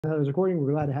Another recording,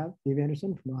 we're glad to have Dave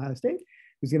Anderson from Ohio State,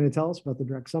 who's going to tell us about the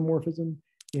direct sum morphism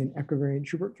in equivariant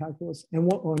Schubert calculus. And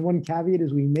one caveat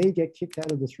is we may get kicked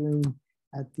out of this room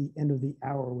at the end of the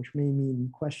hour, which may mean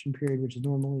question period, which is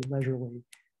normally leisurely,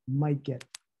 might get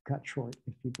cut short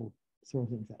if people throw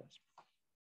things at us.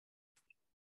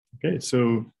 Okay,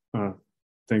 so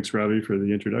thanks, Robbie, for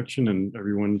the introduction and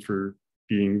everyone for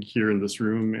being here in this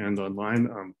room and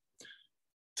online.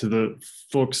 To the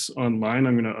folks online,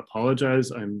 I'm going to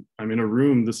apologize. I'm in a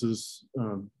room. This is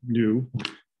new,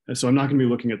 so I'm not going to be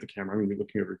looking at the camera. I'm going to be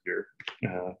looking over here.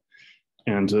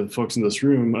 And to folks in this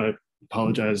room, I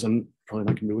apologize. I'm probably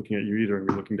not going to be looking at you either. I'm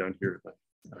going to be looking down here.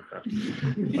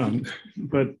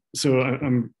 But so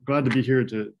I'm glad to be here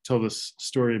to tell this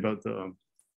story about the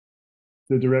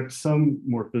direct sum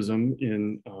morphism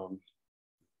in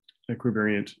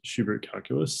equivariant Schubert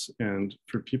calculus. And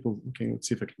for people looking, let's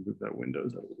see if I can move that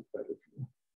windows out a little better.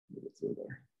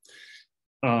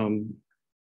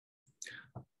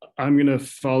 I'm going to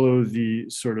follow the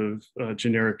sort of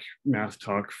generic math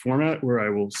talk format where I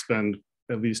will spend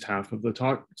at least half of the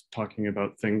talk talking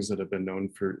about things that have been known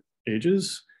for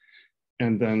ages.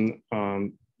 And then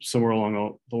somewhere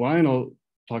along the line, I'll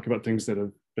talk about things that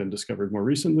have been discovered more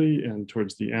recently. And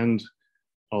towards the end,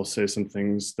 I'll say some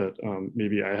things that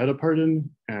maybe I had a part in,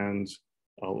 and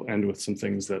I'll end with some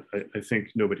things that I think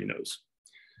nobody knows.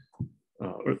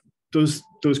 Or those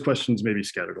questions may be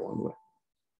scattered along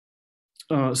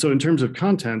the way. So in terms of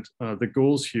content, the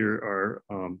goals here are,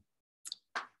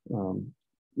 well,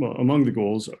 among the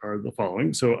goals are the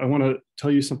following. So I want to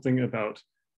tell you something about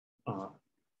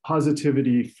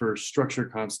positivity for structure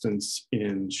constants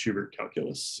in Schubert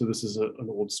calculus. So this is an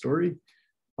old story,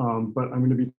 but I'm going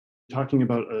to be talking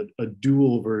about a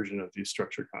dual version of these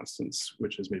structure constants,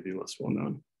 which is maybe less well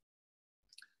known.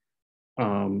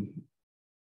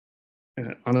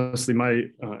 Honestly, my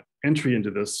entry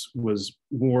into this was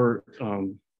more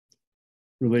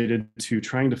related to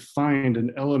trying to find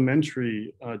an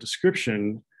elementary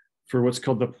description for what's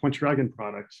called the Pointryagin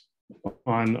product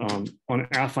on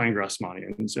affine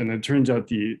Grassmannians. And it turns out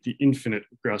the infinite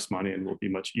Grassmannian will be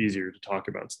much easier to talk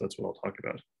about. So that's what I'll talk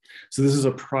about. So this is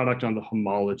a product on the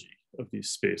homology of these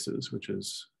spaces, which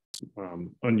is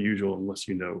unusual unless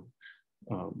you know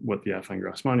what the affine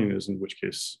Grassmannian is, in which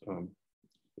case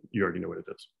you already know what it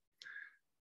is.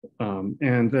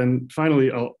 And then finally,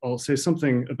 I'll say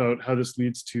something about how this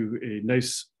leads to a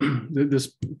nice,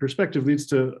 this perspective leads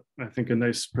to, I think, a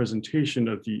nice presentation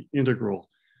of the integral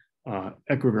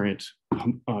equivariant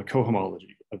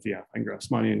cohomology of the affine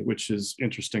Grassmannian, which is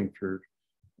interesting for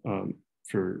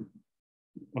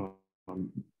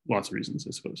lots of reasons,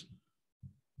 I suppose.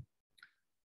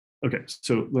 Okay,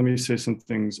 so let me say some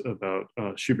things about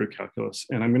Schubert calculus,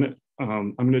 and I'm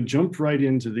gonna jump right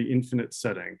into the infinite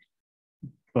setting,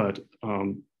 but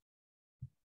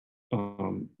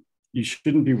you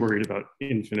shouldn't be worried about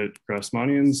infinite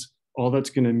Grassmannians. All that's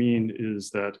going to mean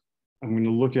is that I'm going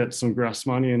to look at some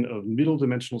Grassmannian of middle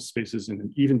dimensional spaces in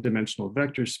an even dimensional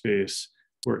vector space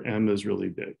where M is really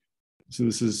big. So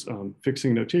this is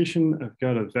fixing notation. I've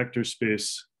got a vector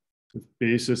space with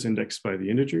basis indexed by the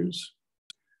integers.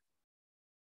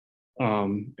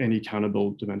 Any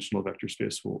countable dimensional vector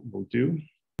space will do.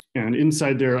 And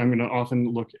inside there, I'm going to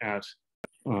often look at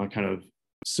kind of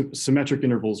symmetric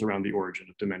intervals around the origin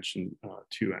of dimension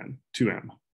 2m.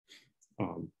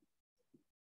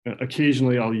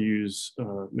 Occasionally, I'll use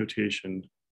notation,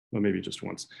 well, maybe just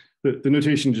once. The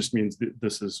notation just means that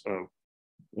this is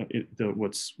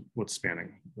what's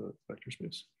spanning the vector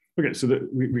space. Okay, so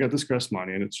we got this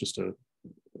Grassmannian. It's just a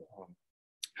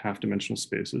half-dimensional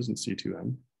spaces in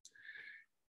C2m.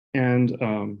 And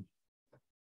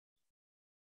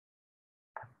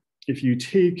if you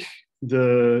take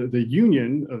the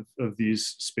union of these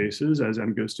spaces as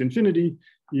m goes to infinity,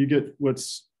 you get what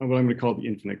I'm going to call the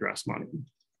infinite Grassmannian.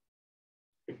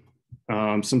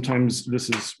 Sometimes this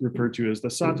is referred to as the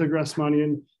Sata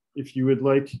Grassmannian. If you would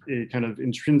like a kind of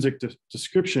intrinsic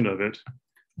description of it,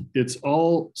 it's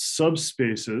all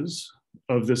subspaces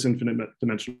of this infinite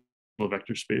dimensional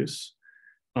vector space,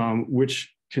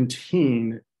 which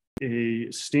contain a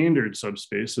standard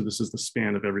subspace. So this is the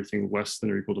span of everything less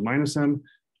than or equal to minus m,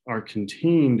 are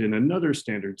contained in another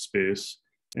standard space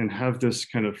and have this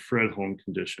kind of Fredholm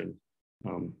condition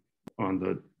on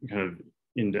the kind of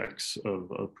index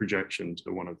of projection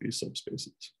to one of these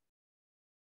subspaces.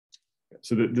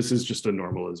 So this is just a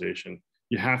normalization.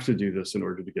 You have to do this in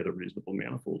order to get a reasonable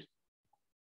manifold.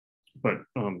 But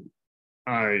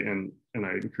I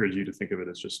encourage you to think of it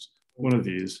as just one of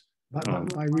these. But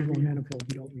by reasonable manifold,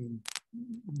 you don't mean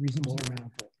reasonable or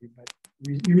manifold, but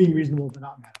you mean reasonable but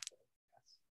not manifold.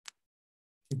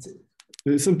 Yes.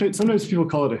 Sometimes people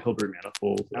call it a Hilbert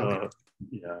manifold. Okay.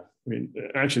 Yeah, I mean,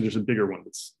 actually, there's a bigger one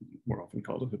that's more often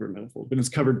called a Hilbert manifold, but it's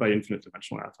covered by infinite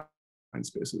dimensional affine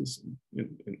spaces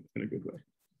in a good way.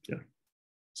 Yeah.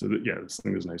 So that, yeah, this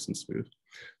thing is nice and smooth.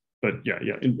 But yeah,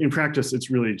 in practice,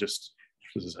 it's really just,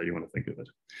 this is how you want to think of it.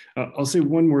 I'll say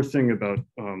one more thing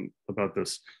about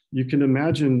this. You can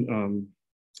imagine,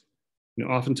 you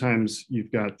know, oftentimes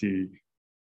you've got the,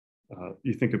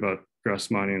 you think about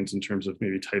Grassmannians in terms of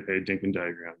maybe type A Dynkin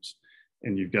diagrams,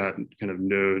 and you've got kind of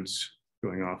nodes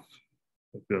going off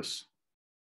like this.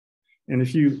 And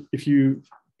if you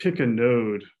pick a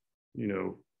node, you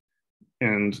know,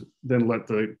 and then let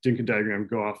the Dynkin diagram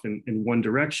go off in one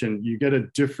direction, you get a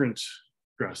different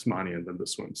Grassmannian than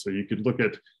this one. So you could look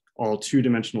at all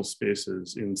two-dimensional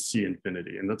spaces in C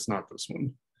infinity, and that's not this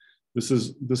one. This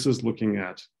is looking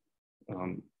at,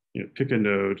 you know, pick a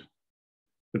node,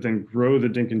 but then grow the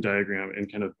Dynkin diagram in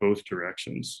kind of both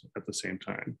directions at the same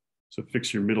time. So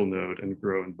fix your middle node and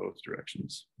grow in both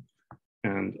directions.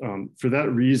 And for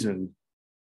that reason,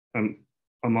 I'm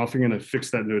often going to fix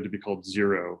that node to be called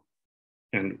 0.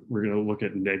 And we're going to look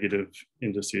at negative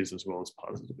indices as well as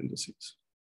positive indices.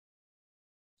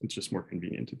 It's just more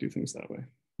convenient to do things that way.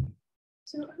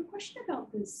 So I have a question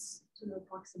about this sort of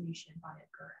approximation by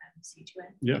MC to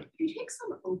N. Yeah. If you take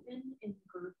some open in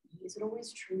group E, is it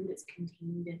always true that it's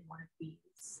contained in one of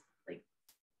these like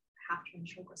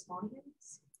half-dimensional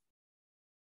Grassmannians?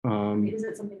 Is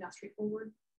it something that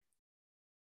straightforward?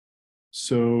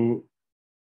 So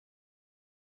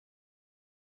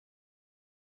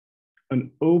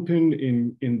an open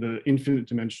in the infinite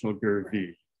dimensional GUR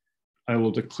V, I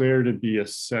will declare to be a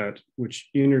set which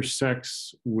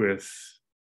intersects with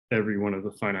every one of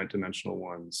the finite dimensional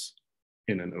ones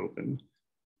in an open,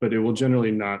 but it will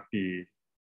generally not be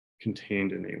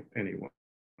contained in any one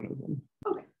of them.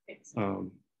 Okay, thanks.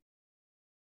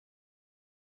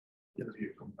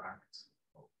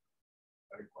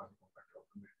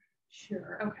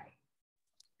 Sure, okay.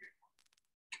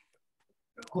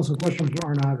 Also, question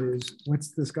for Arnav is, what's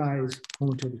this guy's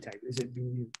homotopy type? Is it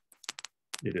BU?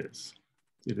 It is.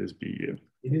 It is BU.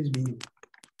 It is BU.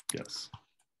 Yes.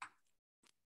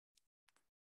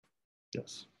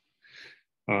 Yes.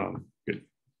 Good.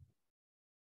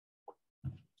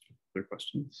 Other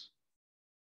questions?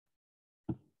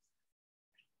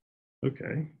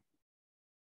 Okay.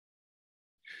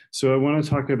 So I want to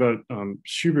talk about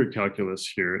Schubert calculus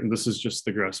here, and this is just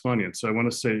the Grassmannian. So I want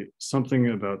to say something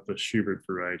about the Schubert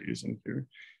varieties in here.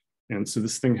 And so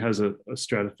this thing has a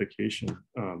stratification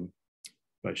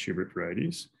by Schubert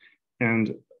varieties.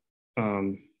 And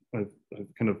I've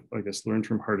kind of, I guess, learned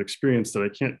from hard experience that I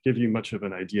can't give you much of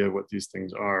an idea what these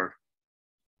things are.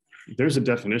 There's a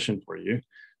definition for you.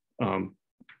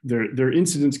 They're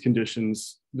incidence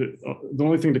conditions. The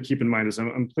only thing to keep in mind is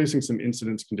I'm placing some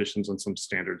incidence conditions on some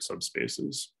standard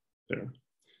subspaces there.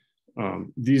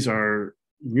 These are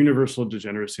universal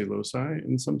degeneracy loci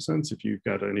in some sense. If you've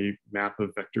got any map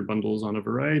of vector bundles on a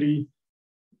variety,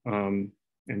 and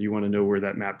you want to know where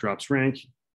that map drops rank,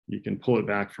 you can pull it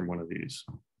back from one of these.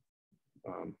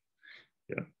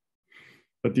 Yeah.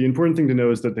 But the important thing to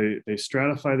know is that they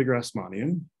stratify the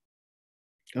Grassmannian.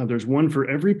 There's one for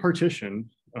every partition,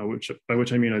 by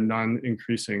which I mean a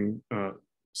non-increasing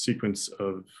sequence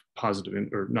of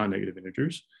positive or non-negative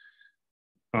integers.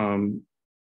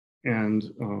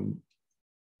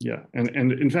 Yeah,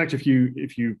 and in fact, if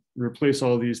you replace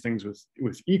all of these things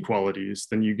with equalities,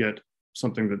 then you get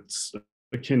something that's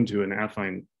akin to an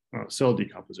affine cell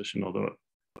decomposition, although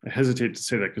I hesitate to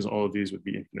say that because all of these would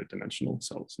be infinite dimensional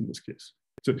cells in this case.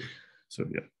 So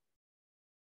yeah.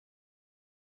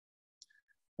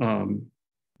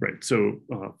 Right, so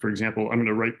for example, I'm going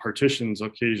to write partitions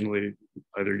occasionally,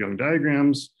 either Young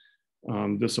diagrams.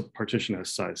 This partition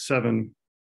has size 7.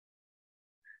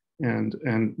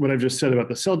 And what I've just said about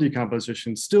the cell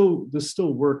decomposition, this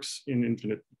still works in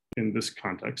this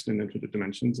context, in infinite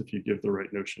dimensions, if you give the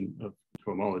right notion of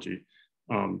cohomology.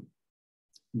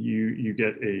 You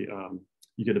get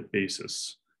a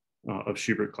basis of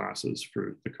Schubert classes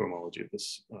for the cohomology of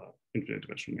this infinite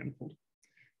dimensional manifold,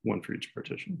 one for each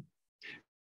partition.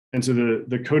 And so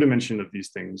the codimension of these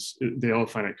things, they all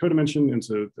have finite codimension, and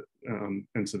so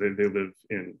they live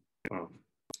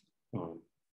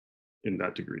in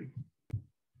that degree.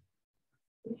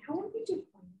 How would we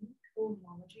define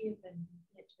cohomology of an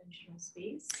infinite dimensional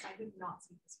space? I have not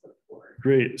seen this before.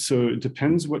 Great. So it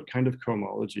depends what kind of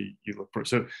cohomology you look for.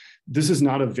 So this is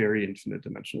not a very infinite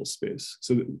dimensional space.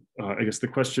 So I guess the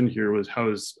question here was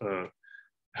how is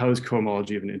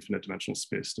cohomology of an infinite dimensional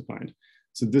space defined?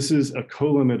 So this is a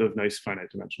colimit of nice finite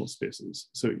dimensional spaces.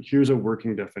 So here's a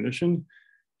working definition.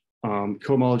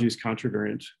 Cohomology is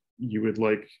contravariant. You would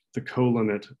like the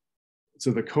co-limit.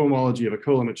 So the cohomology of a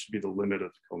co-limit should be the limit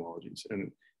of cohomologies.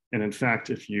 And in fact,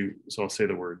 so I'll say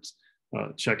the words,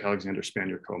 check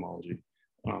Alexander-Spanier cohomology.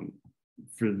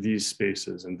 For these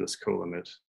spaces and this co-limit,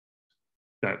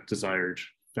 that desired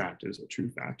fact is a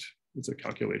true fact. It's a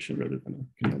calculation rather than a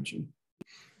convention.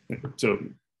 So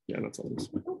yeah, that's all this.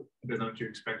 Then don't you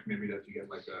expect maybe that you get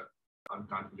like a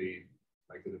uncountably,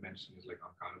 like the dimension is like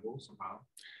uncountable somehow?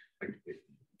 Like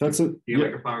that's a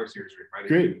like a power series ring, right?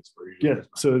 Great. Yeah.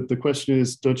 So the question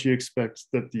is, don't you expect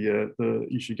that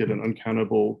you should get an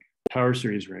uncountable power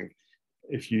series ring?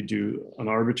 If you do an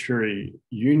arbitrary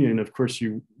union, of course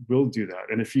you will do that.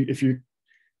 And if you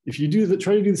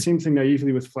try to do the same thing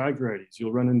naively with flag varieties,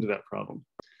 you'll run into that problem.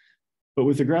 But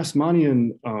with the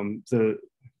Grassmannian,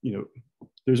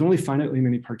 there's only finitely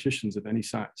many partitions of any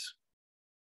size,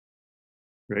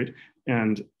 right?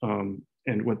 And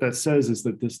what that says is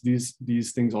that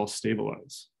these things all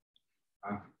stabilize.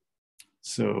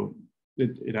 So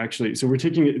it actually, so we're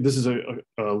taking it, this is a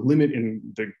limit in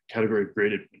the category of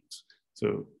graded rings.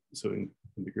 So in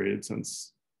the graded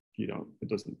sense,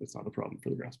 it's not a problem for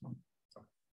the Grassmannian.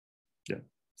 Yeah,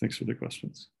 thanks for the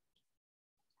questions.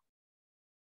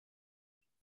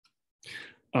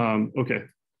 Okay,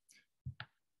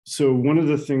 so one of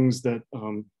the things that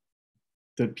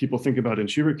that people think about in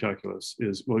Schubert calculus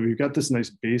is, well, we've got this nice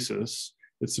basis.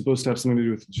 It's supposed to have something to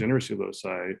do with degeneracy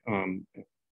loci,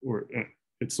 or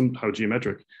it's somehow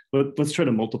geometric, but let's try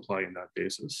to multiply in that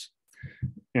basis.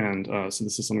 And so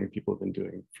this is something that people have been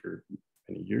doing for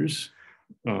many years.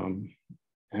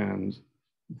 And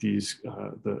these,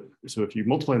 so if you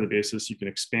multiply the basis, you can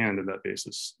expand in that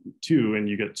basis too, and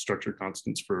you get structure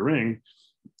constants for a ring.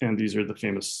 And these are the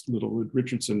famous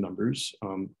Littlewood-Richardson numbers.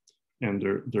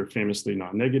 And they're famously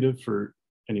non-negative for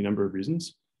any number of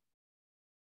reasons.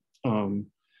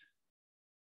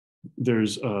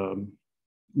 There's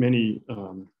many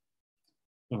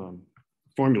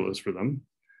formulas for them.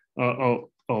 I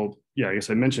guess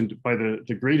I mentioned by the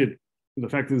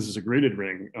fact that this is a graded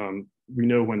ring, we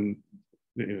know when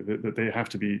that they have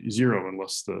to be zero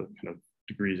unless the kind of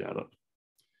degrees add up.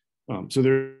 So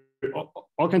there are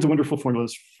all kinds of wonderful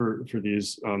formulas for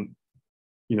these.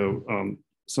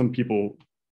 Some people,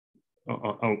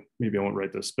 maybe I won't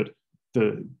write this, but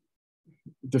the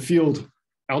field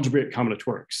algebraic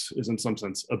combinatorics is in some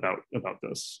sense about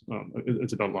this.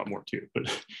 It's about a lot more too,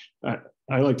 but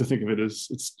I like to think of it as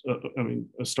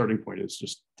a starting point is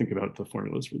just think about the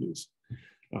formulas for these.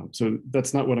 So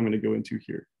that's not what I'm going to go into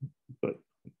here, but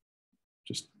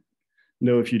just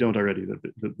know, if you don't already,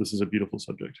 that this is a beautiful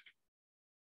subject.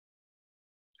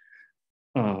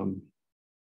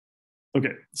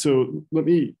 Okay, so let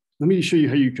me show you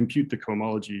how you compute the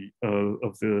cohomology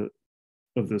of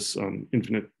this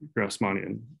infinite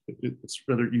Grassmannian. It's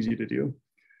rather easy to do.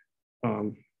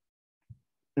 And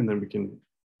then we can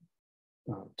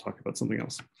talk about something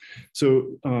else.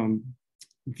 So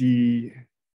the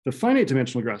finite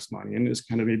dimensional Grassmannian is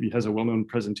kind of maybe has a well-known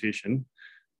presentation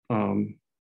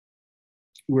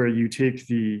where you take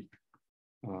the,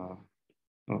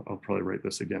 I'll probably write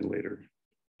this again later,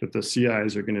 that the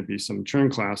CIs are going to be some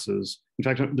Chern classes. In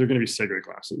fact, they're going to be Segre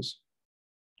classes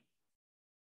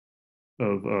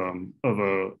of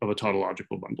a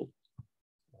tautological bundle.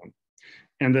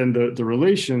 And then the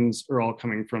relations are all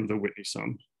coming from the Whitney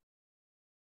sum.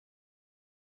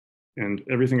 And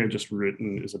everything I've just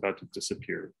written is about to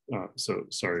disappear. So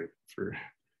sorry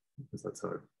because that's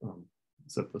how I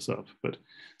set this up. But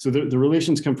so the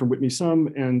relations come from Whitney sum,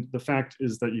 and the fact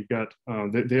is that you've got,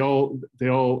 they all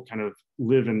kind of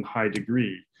live in high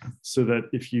degree, so that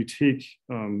if you take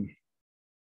a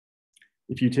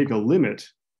limit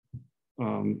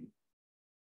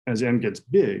as m gets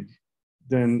big,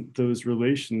 then those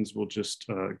relations will just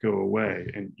go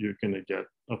away, and you're going to get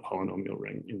a polynomial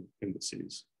ring in the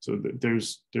C's. So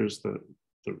there's the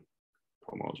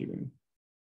cohomology ring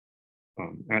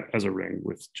as a ring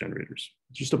with generators.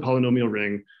 It's just a polynomial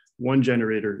ring, one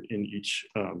generator in each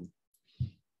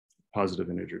positive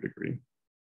integer degree.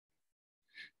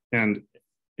 And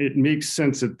it makes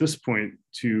sense at this point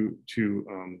to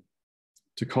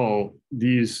call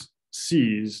these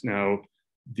C's now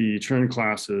the Chern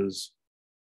classes.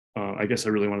 I guess I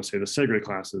really want to say the Segre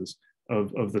classes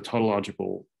of the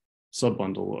tautological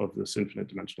subbundle of this infinite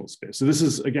dimensional space. So this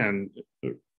is, again,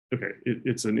 okay,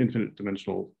 it's an infinite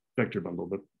dimensional vector bundle,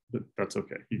 but that's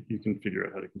okay. You can figure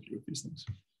out how to compute with these things.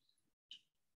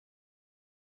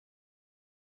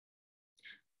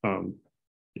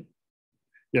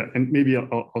 Yeah, and maybe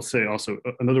I'll say also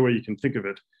another way you can think of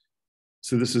it.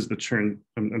 So this is the Chern,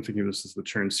 I'm thinking this is the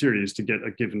Chern series. To get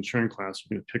a given Chern class,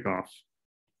 you're going to pick off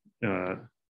the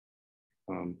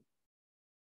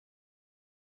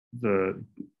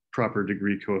proper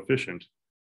degree coefficient.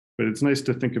 But it's nice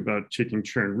to think about taking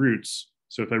Chern roots.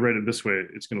 So if I write it this way,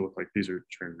 it's going to look like these are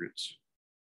Chern roots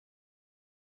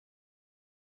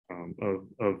of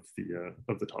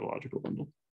the tautological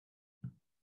bundle.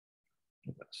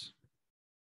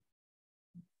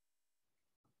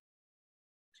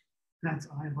 That's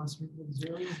I less than equal to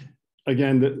 0.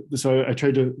 Again, so I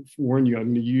tried to warn you,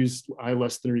 I'm going to use I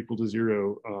less than or equal to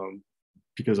 0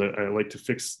 because I like to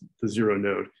fix the 0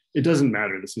 node. It doesn't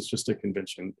matter. This is just a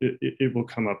convention. It will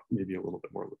come up maybe a little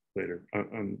bit more later.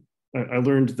 I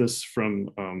learned this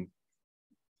from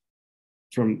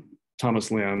Thomas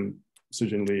Lam,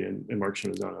 Sujin Lee, and Mark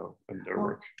Shimozono and their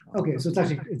work. Okay, so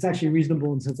it's actually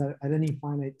reasonable in the sense that at any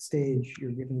finite stage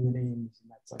you're giving the names,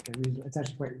 and that's like a reason. It's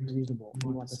actually quite reasonable. You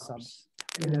want the subs,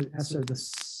 and as for the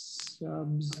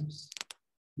subs.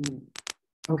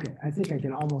 Okay, I think I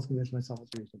can almost convince myself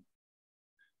it's reasonable.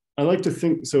 I like to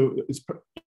think so. It's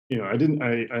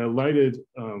I alighted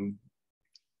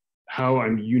how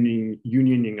I'm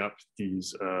unioning up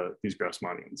these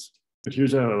Grassmannians. But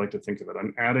here's how I like to think of it.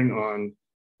 I'm adding on.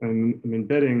 I'm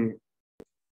embedding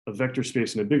a vector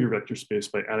space in a bigger vector space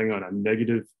by adding on a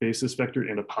negative basis vector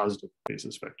and a positive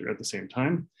basis vector at the same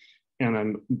time. And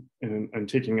I'm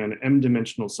taking an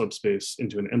m-dimensional subspace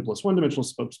into an n+1 dimensional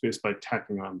subspace by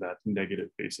tacking on that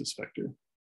negative basis vector.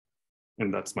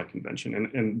 And that's my convention.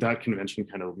 And that convention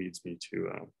kind of leads me to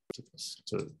this.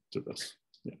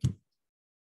 Yeah.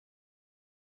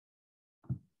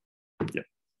 Yeah.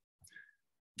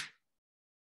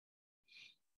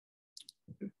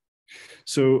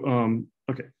 So,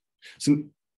 okay. So,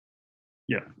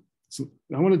 yeah. So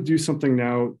I want to do something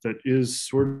now that is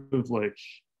sort of like,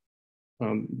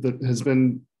 that has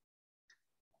been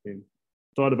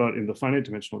thought about in the finite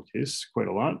dimensional case quite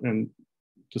a lot, and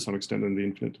to some extent in the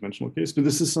infinite dimensional case, but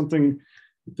this is something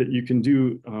that you can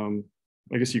do.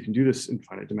 I guess you can do this in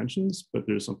finite dimensions, but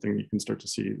there's something you can start to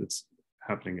see that's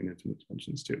happening in infinite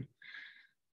dimensions too.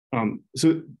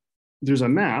 So there's a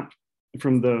map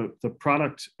from the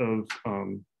product of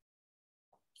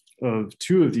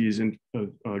two of these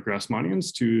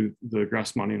Grassmannians to the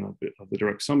Grassmannian of the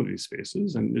direct sum of these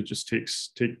spaces, and it just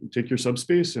take your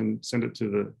subspace and send it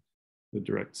to the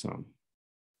direct sum,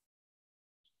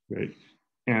 right?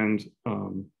 And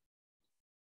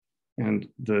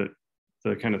the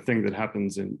kind of thing that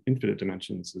happens in infinite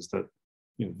dimensions is that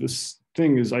this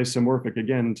thing is isomorphic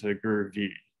again to Gur V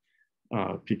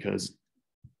because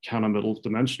countable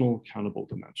dimensional.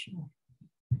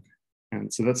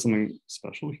 And so that's something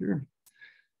special here.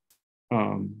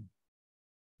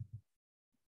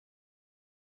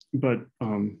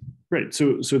 Right,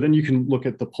 so then you can look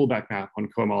at the pullback map on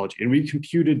cohomology, and we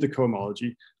computed the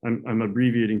cohomology. I'm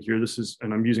abbreviating here. This is,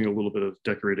 and I'm using a little bit of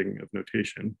decorating of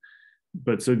notation.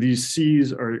 But so these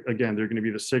C's are, again, they're going to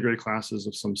be the Segre classes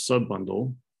of some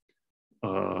subbundle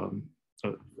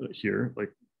here,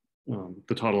 like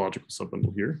the tautological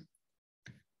subbundle here.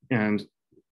 And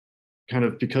kind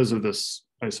of because of this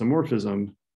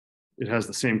isomorphism, it has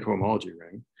the same cohomology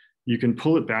ring. You can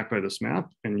pull it back by this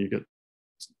map and you get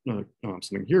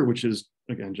something here, which is,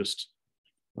 again, just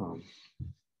a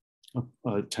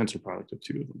tensor product of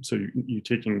two of them. So you're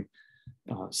taking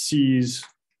C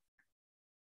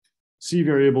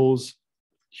variables.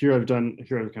 Here I've kind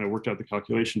of worked out the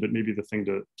calculation, but maybe the thing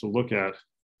to look at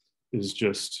is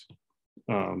just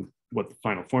what the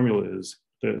final formula is.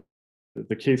 The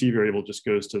KC variable just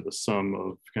goes to the sum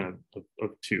of kind of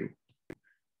two,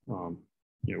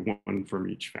 one from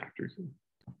each factor. So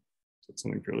it's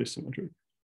something fairly symmetric.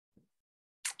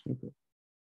 Okay.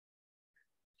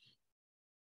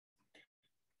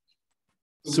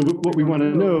 So what we want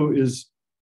to know is,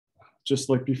 just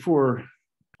like before,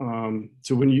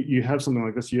 so when you have something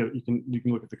like this, you can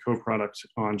look at the coproduct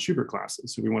on Schubert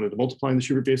classes. So we wanted to multiply in the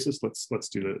Schubert basis. Let's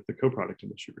do the coproduct in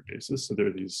the Schubert basis. So there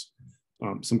are these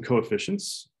some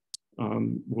coefficients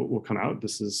will come out.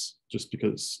 This is just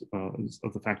because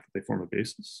of the fact that they form a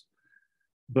basis.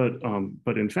 But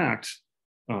in fact,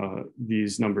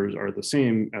 these numbers are the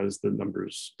same as the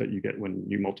numbers that you get when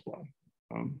you multiply.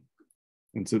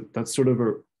 And so that's sort of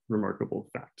a remarkable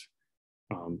fact.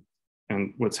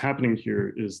 And what's happening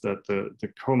here is that the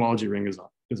cohomology ring is a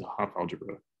Hopf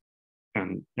algebra,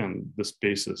 and this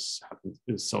basis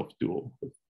is self-dual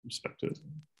with respect to it.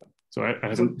 So I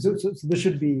haven't. So this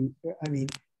should be. I mean,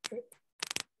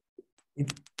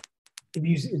 if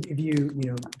you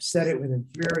said it with a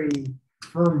very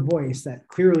firm voice that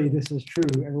clearly this is true,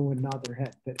 everyone would nod their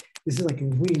head. But this is like a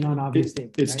completely non-obvious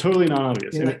statement. It's right? totally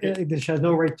non-obvious. This has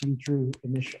no right to be true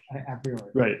initially, a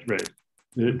priori. Right.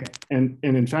 And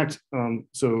in fact,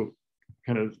 so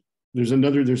kind of there's an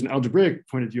algebraic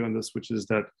point of view on this, which is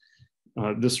that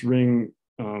this ring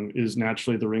is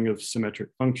naturally the ring of symmetric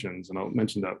functions, and I'll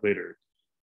mention that later.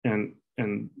 And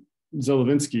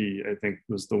Zelevinsky, I think,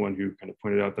 was the one who kind of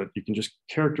pointed out that you can just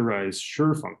characterize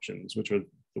Schur functions, which are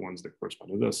the ones that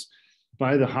correspond to this,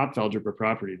 by the Hopf algebra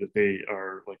property that they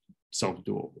are like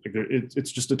self-dual. Like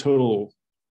it's just a total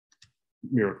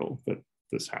miracle that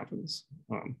this happens.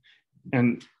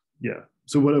 And yeah,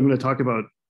 so what I'm going to talk about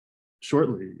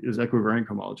shortly is equivariant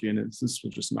cohomology, and this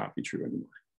will just not be true anymore.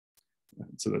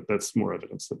 So that's more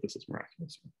evidence that this is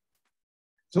miraculous.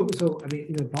 So I mean,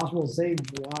 is it possible to say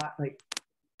why? Like,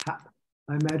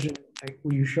 I imagine, like,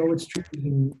 will you show it's true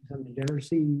using some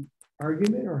degeneracy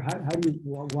argument, or how do you?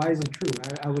 Why is it true?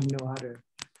 I wouldn't know how to.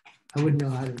 I wouldn't know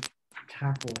how to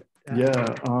tackle it.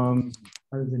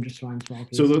 Other than just find small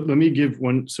cases. So let me give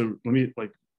one. So let me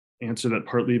like answer that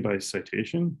partly by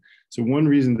citation. So one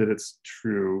reason that it's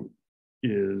true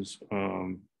is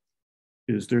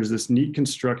there's this neat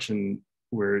construction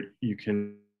where you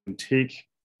can take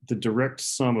the direct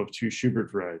sum of two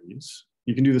Schubert varieties.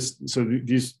 You can do this. So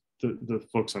the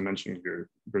folks I'm mentioning here,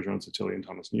 Bergeron, Sotilli, and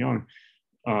Thomas-Yong,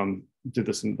 did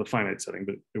this in the finite setting,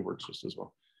 but it works just as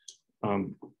well.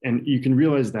 And you can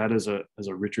realize that as a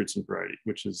Richardson variety,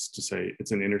 which is to say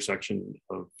it's an intersection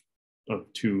of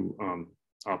two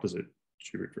opposite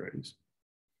Schubert varieties.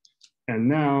 And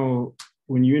now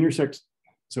when you intersect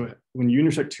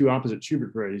two opposite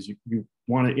Schubert varieties, you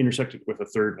want to intersect it with a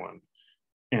third one.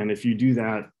 And if you do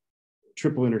that,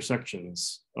 triple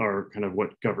intersections are kind of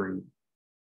what govern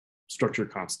structure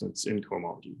constants in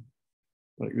cohomology.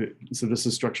 So this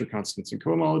is structure constants in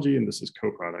cohomology, and this is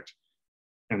coproduct.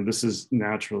 And this is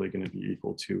naturally going to be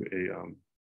equal to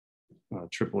a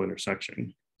triple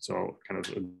intersection. So I'll kind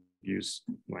of use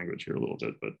language here a little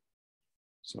bit, but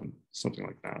something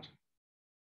like that.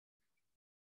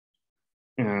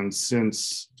 And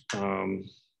since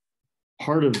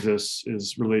part of this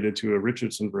is related to a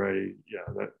Richardson variety, yeah,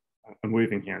 that I'm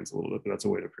waving hands a little bit, but that's a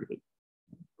way to prove it.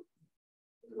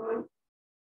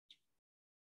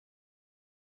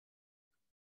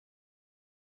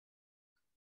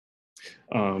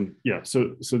 Yeah,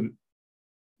 so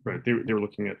right, they were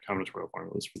looking at combinatorial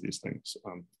formulas for these things,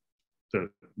 the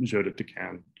Jeu de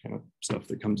Decan kind of stuff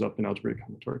that comes up in algebraic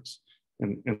combinatorics,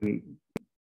 and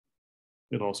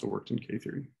it also worked in K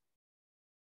theory.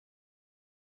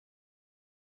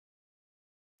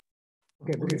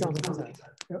 Okay, but it sounds like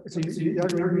so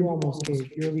you almost gave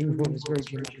your leading point is very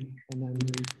geometric,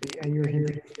 and you're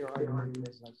hinting your argument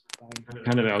is like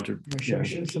kind of algebra.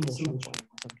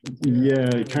 Yeah,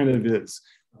 it kind of is.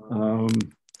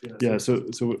 Yeah. So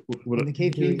what in the K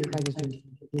theory,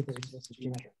 this is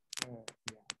geometric.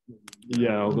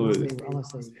 Yeah, although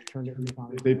unless they turned it into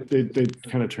combinatorial. They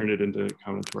kind of turned it into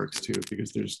combinatorics too,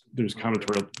 because there's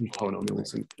combinatorial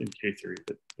polynomials in K theory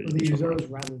that they use those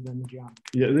rather than the geometry.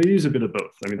 Yeah, they use a bit of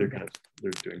both. I mean, they're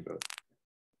doing both.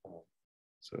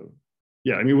 So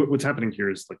yeah, I mean, what's happening here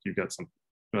is like you've got some.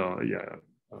 Yeah,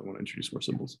 I want to introduce more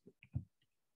symbols.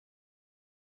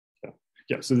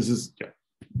 Yeah. So this is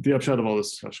the upshot of all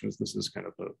this discussion is this is kind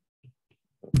of a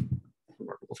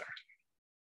remarkable fact.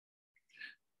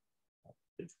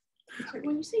 So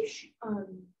when you say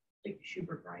like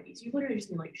Schubert varieties, you literally just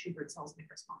mean like Schubert cells in a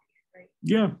Grassmannian, right?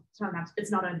 Yeah.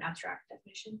 It's not an abstract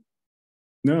definition.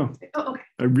 No. Oh, okay.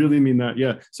 I really mean that.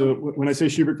 Yeah. So when I say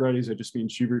Schubert varieties, I just mean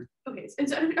Schubert. Okay. And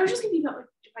so I was just confused about like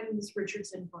defining this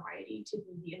Richardson variety to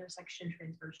be the intersection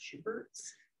transverse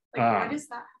Schuberts. Like, why does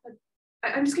that happen?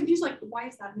 I'm just confused. Like, why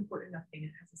is that an important enough thing?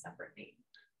 It has a separate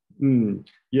name.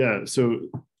 Yeah. So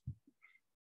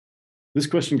this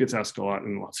question gets asked a lot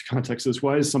in lots of contexts. Is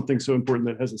why is something so important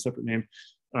that has a separate name?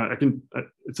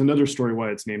 It's another story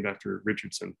why it's named after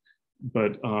Richardson.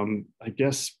 But I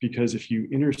guess because if you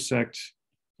intersect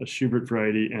a Schubert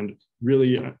variety and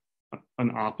really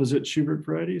an opposite Schubert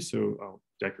variety, so I'll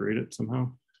decorate it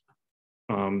somehow.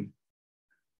 Why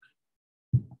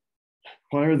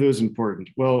are those important?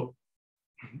 Well,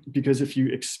 because if you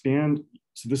expand,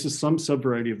 so this is some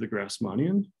subvariety of the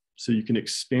Grassmannian, so you can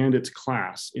expand its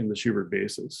class in the Schubert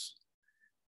basis.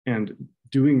 And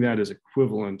doing that is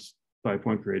equivalent by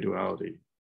Poincare duality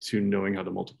to knowing how to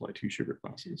multiply two Schubert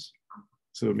classes.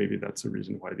 So maybe that's a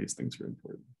reason why these things are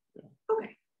important. Yeah.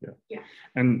 Okay. Yeah.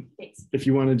 And if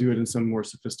you want to do it in some more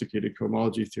sophisticated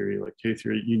cohomology theory like K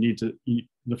theory,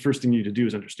 the first thing you need to do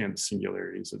is understand the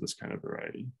singularities of this kind of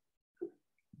variety,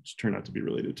 which turn out to be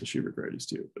related to Schubert varieties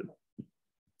too. But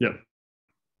yeah,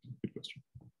 good question.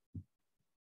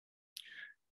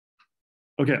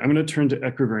 Okay, I'm going to turn to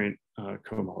equivariant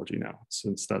cohomology now,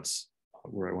 since that's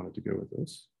where I wanted to go with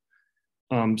this.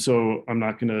 So I'm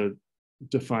not going to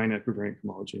define equivariant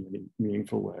cohomology in any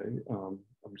meaningful way.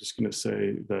 I'm just going to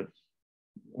say that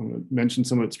I'm going to mention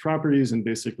some of its properties and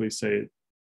basically say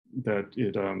that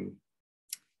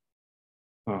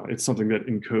it's something that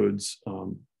encodes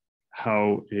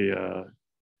how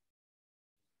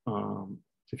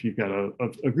if you've got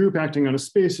a group acting on a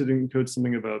space, it encodes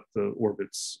something about the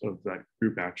orbits of that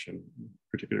group action.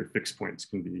 Particular fixed points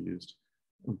can be used.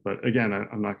 But again,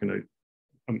 I'm not going to,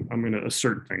 I'm going to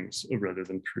assert things rather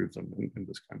than prove them in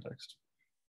this context.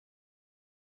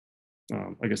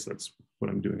 I guess that's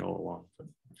what I'm doing all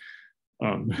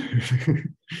along.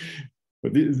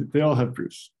 But they all have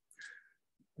proofs.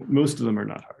 Most of them are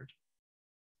not hard.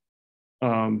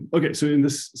 Okay, so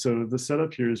the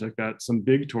setup here is I've got some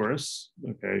big torus.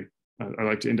 Okay, I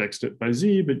like to index it by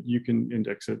z, but you can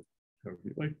index it however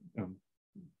you like.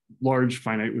 Large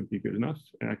finite would be good enough,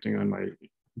 acting on my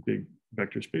big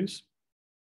vector space.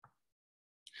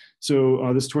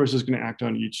 So this torus is going to act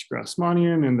on each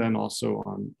Grassmannian and then also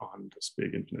on this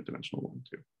big infinite dimensional one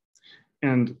too.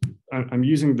 And I'm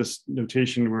using this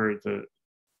notation where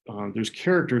there's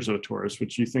characters of a torus,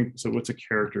 which you think, so what's a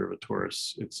character of a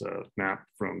torus? It's a map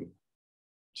from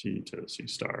T to C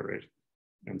star, right?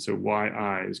 And so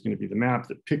yi is going to be the map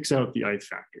that picks out the ith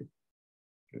factor.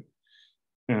 Okay.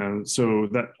 And so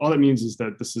that all that means is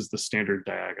that this is the standard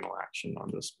diagonal action on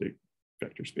this big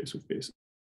vector space with bases.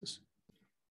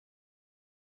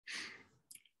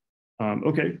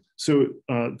 Okay, so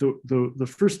the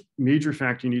first major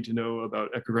fact you need to know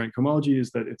about equivariant cohomology is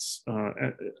that it's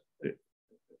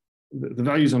the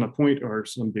values on a point are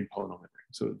some big polynomial,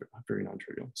 so very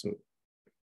non-trivial.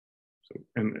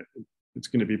 And it's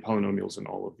going to be polynomials in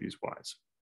all of these y's.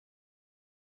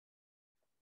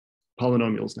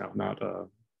 Polynomials now,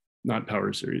 not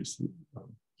power series.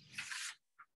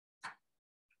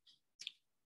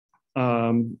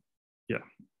 Yeah,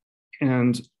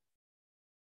 and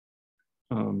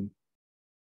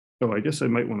oh, I guess I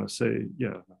might want to say,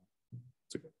 yeah,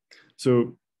 it's okay.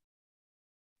 So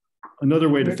another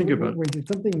way to think about. Wait, did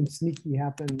something sneaky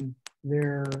happen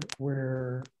there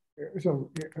where,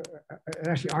 so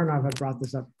actually Arnav had brought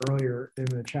this up earlier in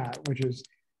the chat, which is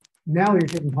now you're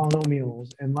taking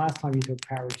polynomials, and last time you took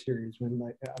power series when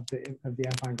like of the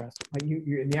affine Grass, like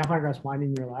you're in the affine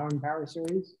Grassmannian, you're allowing power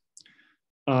series.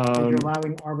 You're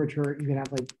allowing arbitrary, you can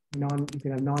have like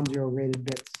non-zero rated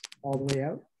bits all the way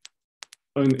out.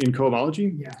 In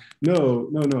cohomology? Yeah.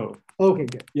 No. Okay,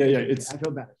 good. Yeah. Okay, It's I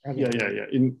feel better.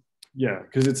 Yeah.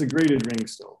 Because it's a graded ring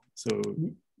still. So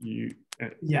you.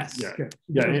 Yes. Yeah. Good.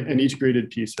 Yeah, and each graded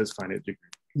piece has finite degree.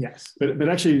 Yes. But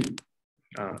actually,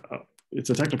 it's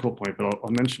a technical point, but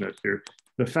I'll mention it here.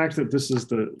 The fact that this is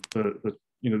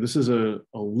this is a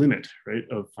limit, right,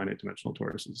 of finite dimensional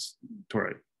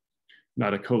tori,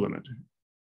 not a co-limit.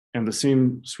 And the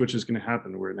same switch is going to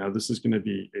happen where now this is going to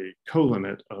be a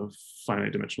co-limit of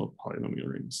finite dimensional polynomial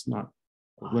rings, not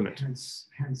a limit. Hence,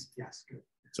 yes, good.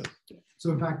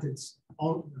 So in fact, it's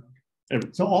all.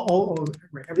 So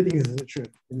right, everything is as it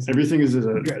should. Everything is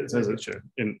as it should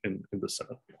in the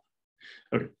setup.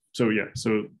 Yeah. Okay. So yeah.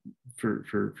 So for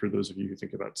those of you who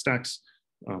think about stacks,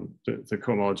 the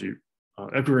cohomology,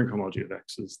 equivariant cohomology of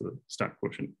X is the stack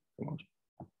quotient cohomology.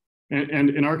 And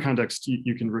in our context,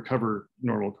 you can recover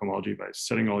normal cohomology by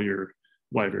setting all your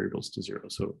y variables to 0.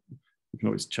 So you can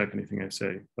always check anything I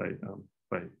say by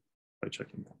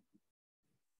checking that.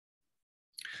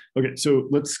 Okay, so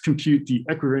let's compute the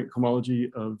equivariant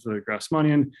cohomology of the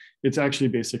Grassmannian. It's actually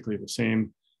basically the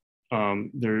same.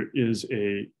 There is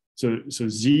so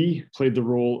Z played the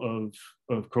role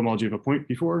of cohomology of a point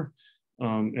before,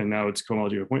 and now it's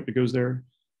cohomology of a point that goes there.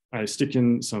 I stick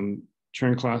in some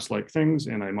Chern class-like things,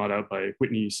 and I mod out by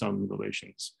Whitney sum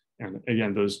relations. And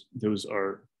again, those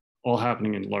are all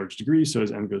happening in large degrees. So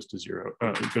as m goes to 0,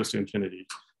 it goes to infinity,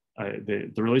 the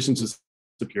relations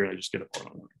disappear, and I just get a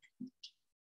polynomial.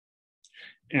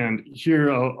 And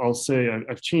here I'll say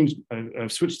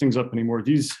I've switched things up anymore.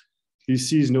 These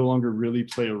C's no longer really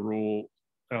play a role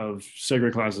of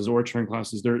Segre classes or Chern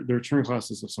classes. They're Chern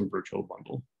classes of some virtual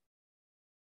bundle.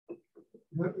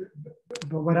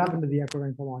 But what happened to the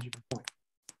equivariant cohomology point?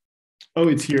 Oh,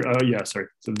 it's here. Oh, yeah, sorry.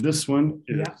 So this one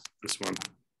is this one.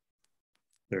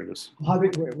 There it is. How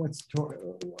big? Wait,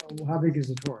 how big is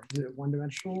the torus? Is it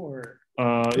one-dimensional or?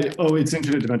 It's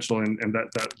infinite dimensional, and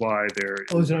that y there.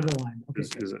 Oh, is an underline. Okay.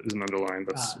 Is an underline.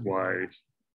 That's why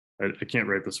I can't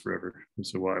write this forever.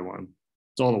 It's a y1.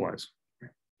 It's all the y's.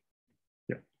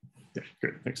 Yeah.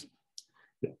 Great. Thanks.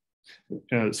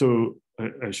 Yeah. So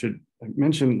I should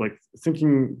mention, like,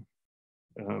 thinking.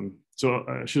 So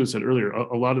I should have said earlier,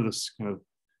 a lot of this kind of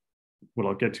what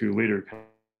I'll get to later kind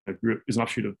of is an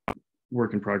offshoot of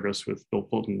work in progress with Bill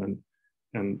Fulton,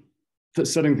 and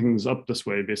setting things up this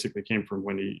way basically came from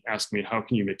when he asked me, how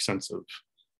can you make sense of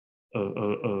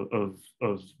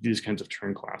these kinds of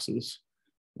turn classes?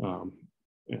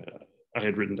 I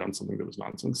had written down something that was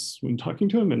nonsense when talking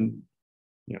to him, and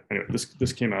yeah, anyway,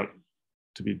 this came out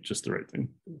to be just the right thing.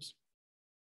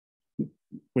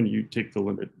 When you take the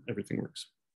limit, everything works.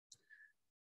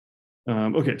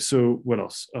 Okay, so what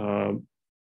else?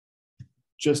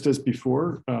 Just as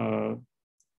before,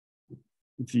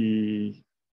 the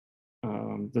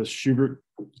Schubert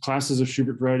classes of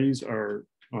Schubert varieties are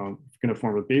going to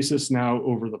form a basis now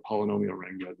over the polynomial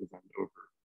ring rather than over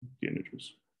the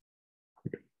integers.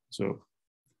 Okay, so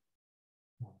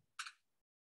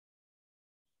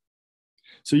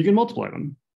you can multiply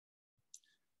them.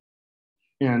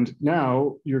 And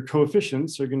now your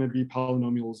coefficients are going to be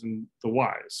polynomials in the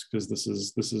y's, because this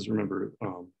is remember,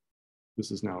 this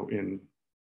is now in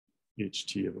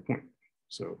ht of a point.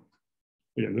 So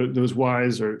again, those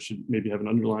y's should maybe have an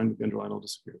underline, but the underline will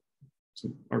disappear. So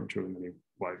arbitrarily many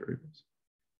y variables.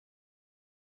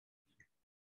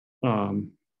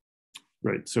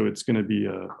 Right, so it's going to be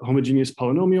a homogeneous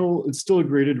polynomial. It's still a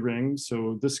graded ring.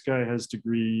 So this guy has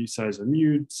degree size of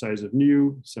mu, size of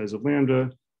nu, size of lambda.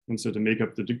 And so to make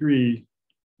up the degree,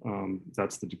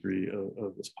 that's the degree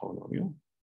of this polynomial.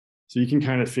 So you can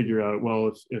kind of figure out,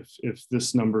 well, if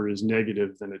this number is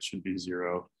negative, then it should be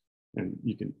 0. And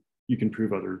you can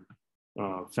prove other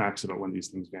facts about when these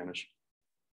things vanish.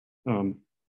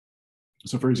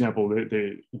 So for example,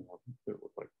 they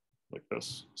look like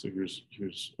this. So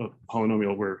here's a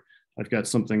polynomial where I've got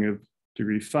something of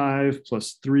degree 5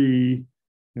 plus 3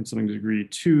 and something to degree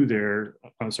 2 there.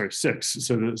 Sorry, 6.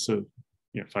 So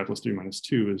yeah, 5 plus 3 minus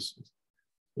 2 is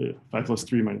 5 plus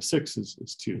 3 minus 6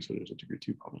 is 2. So there's a degree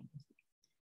 2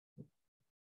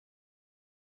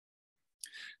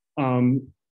 polynomial.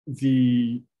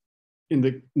 In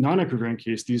the non-equivariant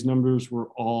case, these numbers were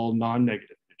all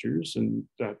non-negative integers, and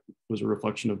that was a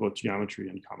reflection of both geometry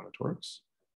and combinatorics.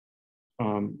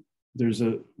 There's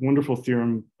a wonderful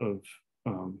theorem of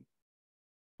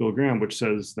Bill Graham, which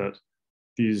says that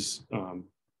these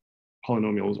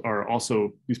polynomials are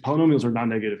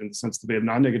non-negative in the sense that they have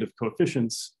non-negative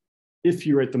coefficients if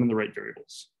you write them in the right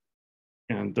variables.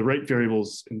 And the right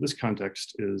variables in this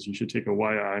context is you should take a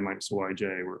yi minus a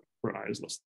yj where I is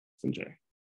less than j.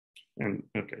 And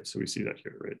okay, so we see that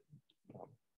here, right?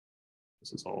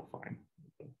 This is all fine.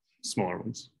 The smaller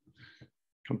ones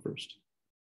come first.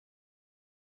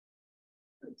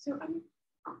 So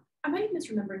I might be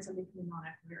misremembering something from the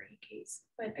non-equivariant case,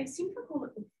 but I seem to recall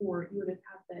that before you would have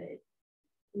had that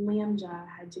lambda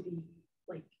had to be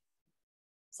like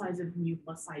size of mu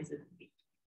plus size of v.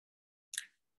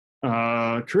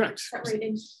 Correct. Is that right?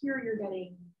 And here you're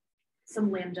getting some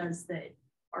lambdas that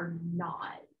are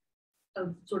not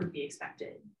of sort of the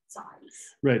expected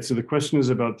size. Right. So the question is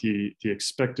about the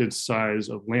expected size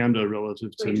of lambda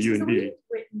relative to mu and v.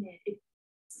 Written it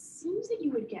seems that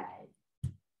you would get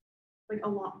like a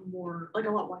lot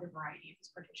wider variety of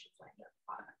these partitions lambda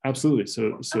product. Absolutely.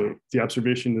 So the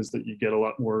observation is that you get a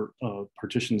lot more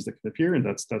partitions that can appear, and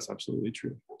that's absolutely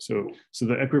true. So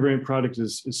the equivariant product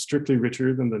is strictly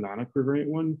richer than the non-equivariant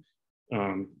one.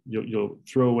 You'll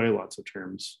throw away lots of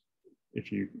terms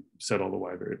if you set all the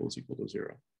y variables equal to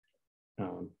 0.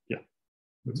 Yeah.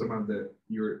 But somehow the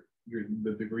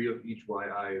degree of each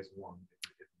yi is 1.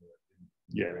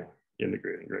 Yeah, in the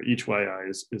grading, right? Each yi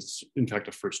is in fact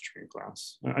a first string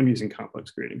class. I'm using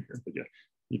complex grading here, but yeah,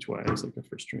 each yi is like a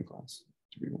first string class,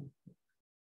 degree 1.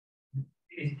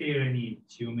 Is there any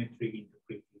geometric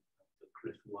interpretation of the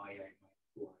cross yi minus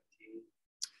yj?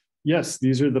 Yes,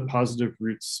 these are the positive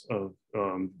roots of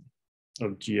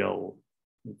GL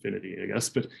infinity, I guess,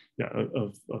 but yeah,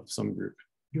 of some group.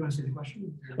 Do you want to say the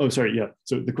question? Oh, sorry, yeah.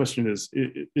 So the question is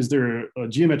there a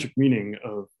geometric meaning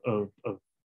of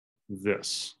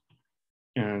this?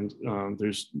 And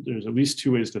there's at least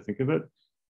 2 ways to think of it.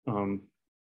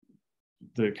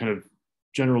 The kind of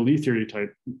general Lie theory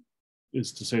type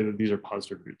is to say that these are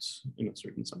positive roots in a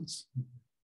certain sense.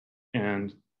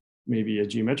 And maybe a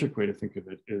geometric way to think of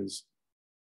it is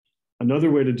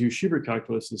another way to do Schubert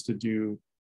calculus is to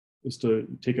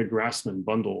take a Grassmann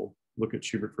bundle, look at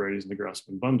Schubert varieties in the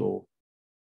Grassmann bundle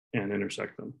and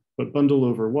intersect them. But bundle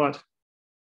over what?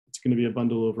 It's going to be a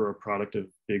bundle over a product of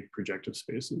big projective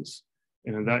spaces.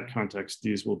 And in that context,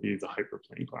 these will be the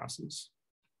hyperplane classes.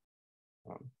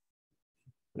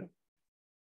 Yeah.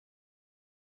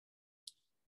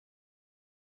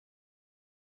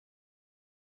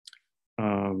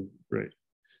 Right.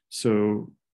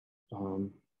 So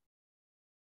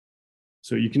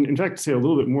you can, in fact, say a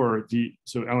little bit more.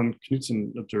 So Alan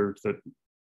Knutson observed that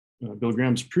Bill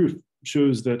Graham's proof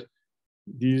shows that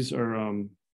these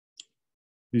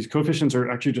coefficients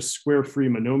are actually just square-free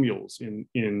monomials in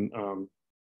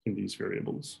these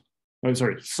variables. I'm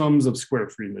sorry, sums of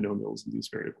square-free monomials in these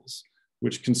variables,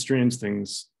 which constrains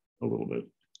things a little bit,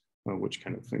 which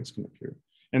kind of things can appear.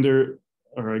 And there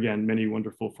are, again, many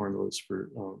wonderful formulas for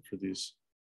these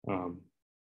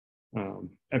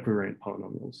equivariant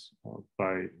polynomials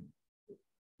by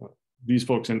these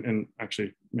folks and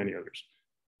actually many others.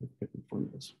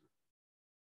 Formulas.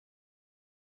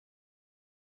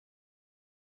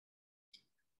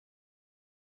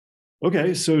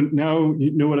 Okay, so now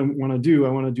you know what I want to do. I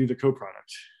want to do the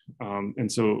coproduct.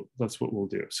 And so that's what we'll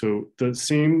do. So the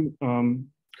same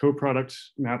coproduct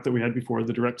map that we had before,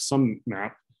 the direct sum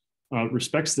map,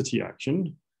 respects the T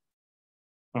action,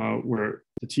 where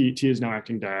the T is now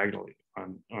acting diagonally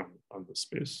on this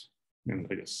space. And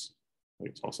I guess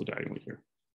it's also diagonally here.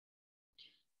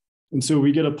 And so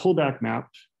we get a pullback map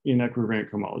in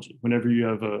equivariant cohomology. Whenever you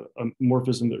have a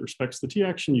morphism that respects the T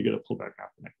action, you get a pullback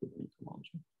map in equivariant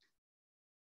cohomology.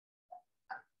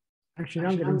 Actually, now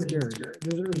I'm getting scared.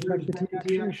 Does it respect the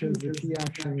T action? Shows the T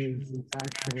action is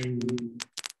actually,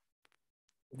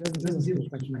 it doesn't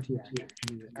respect the T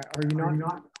action. Are you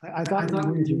not? I thought you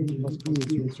were using T plus B as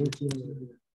your searching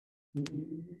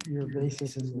your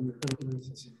basis and your critical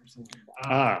basis or something like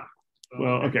that. Ah,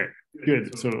 well, okay,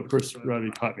 good. So of course, Ravi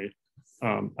caught me.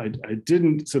 I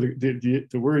didn't. So the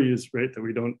worry is right that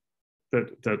we don't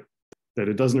that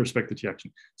it doesn't respect the T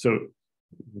action. So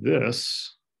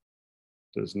this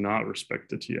does not respect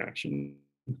the T action.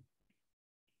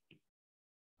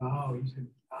 Oh, you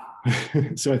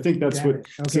said. So I think that's what.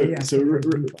 Okay, so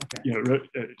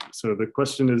the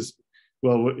question is,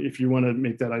 well, if you want to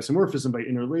make that isomorphism by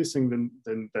interlacing,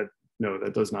 then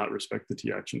that does not respect the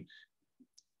T action.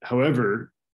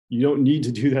 However, you don't need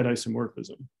to do that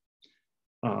isomorphism.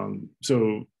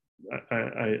 So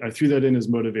I threw that in as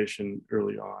motivation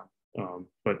early on,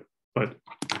 but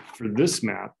for this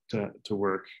map to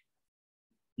work,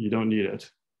 you don't need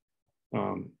it.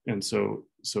 And so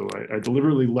I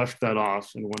deliberately left that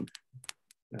off and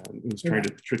was trying to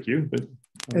trick you, but.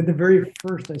 At the very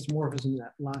first isomorphism,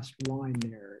 that last line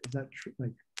there, is that true?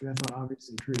 Like, that's not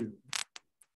obviously true.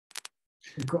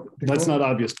 That's not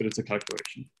obvious, but it's a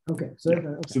calculation. Okay, so, okay.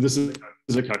 So this is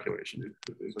a calculation.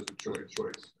 It's a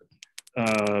choice.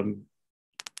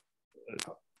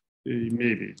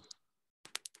 Maybe.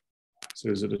 So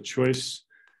is it a choice?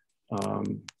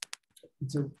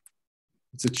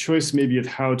 It's a choice maybe of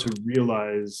how to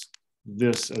realize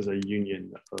this as a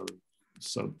union of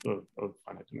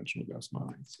finite dimensional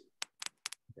Grassmannians.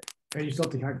 Okay. And you still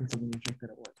have to calculate something to check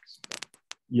that it works.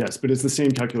 Yes, but it's the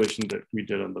same calculation that we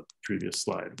did on the previous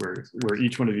slide, where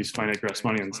each one of these finite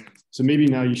Grassmannians. So maybe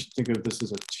now you should think of this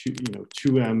as a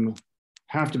 2m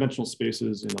half-dimensional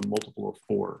spaces in a multiple of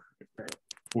four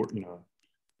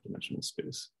dimensional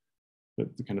space. But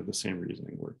kind of the same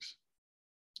reasoning works.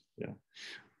 Yeah.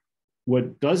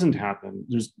 What doesn't happen,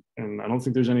 and I don't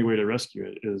think there's any way to rescue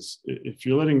it, is if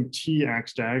you're letting T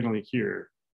act diagonally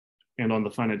here and on the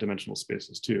finite dimensional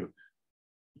spaces too,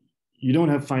 you don't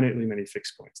have finitely many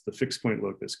fixed points. The fixed point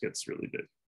locus gets really big.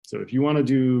 So if you want to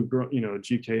do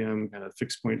GKM kind of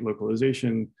fixed point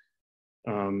localization,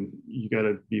 you got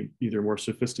to be either more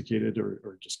sophisticated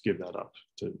or just give that up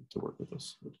to work with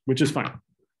this, which is fine.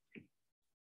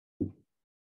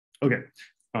 Okay,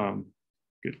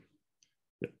 good.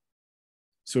 Yeah.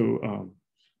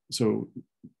 So,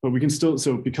 but we can still,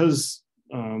 because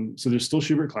there's still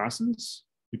Schubert classes,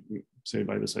 say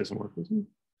by this isomorphism,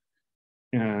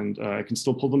 and I can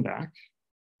still pull them back,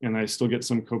 and I still get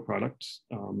some coproduct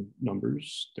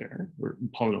numbers there, or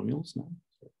polynomials now.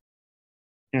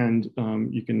 And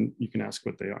you can ask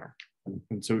what they are.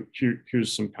 And so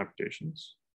here's some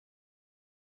computations.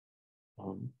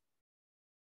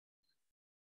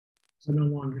 So no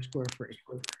longer square free.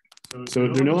 So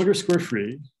they're no longer square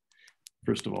free.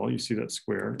 First of all, you see that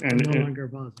square, and no longer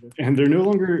positive. And they're no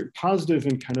longer positive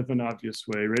in kind of an obvious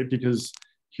way, right? Because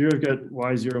here I've got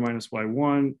y0 minus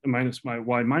y1 minus my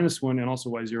y minus 1, and also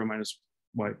y0 minus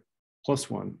y plus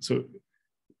 1. So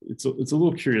it's a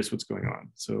little curious what's going on.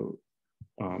 So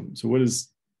so what is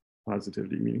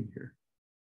positivity meaning here?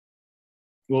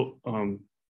 Well,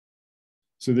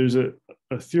 so there's a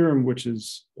theorem which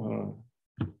is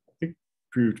I think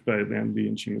proved by Lam-Lee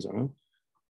and Shimozono,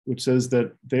 which says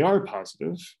that they are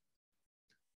positive.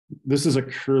 This is a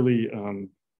curly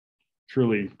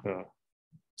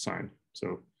sign,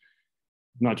 so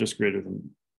not just greater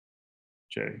than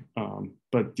j.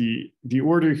 But the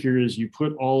order here is you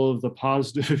put all of the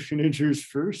positive integers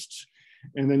first,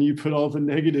 and then you put all the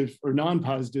negative or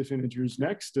non-positive integers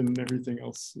next, and everything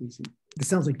else is. It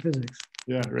sounds like physics.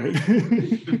 Yeah, right.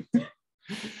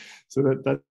 So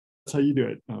that's how you do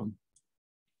it.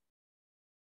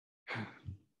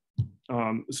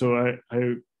 So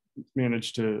I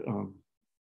managed to.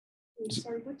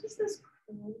 Sorry, what does this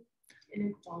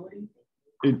inequality?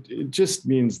 It just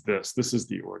means this. This is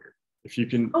the order. If you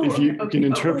can, can So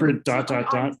interpret dot.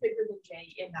 I is bigger than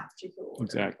J in that particular order.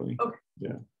 Exactly. Okay.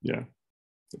 Yeah.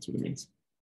 That's what it means.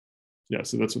 Yeah.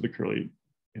 So that's what the curly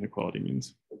inequality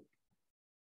means.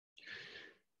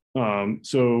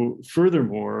 So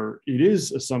furthermore, it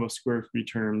is a sum of square free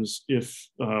terms if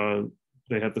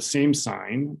they have the same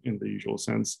sign in the usual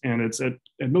sense, and it's at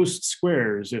most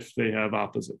squares if they have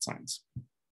opposite signs.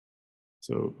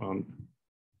 So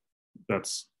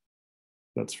that's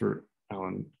for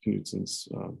Alan Knutsen's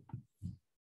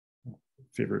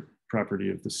favorite property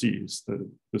of the C's.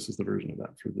 This is the version of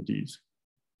that for the D's.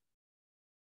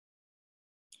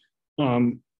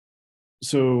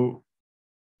 So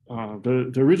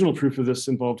the original proof of this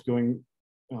involved going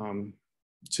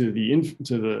to the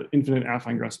infinite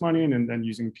affine Grassmannian and then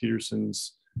using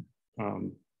Peterson's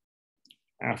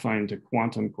affine to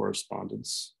quantum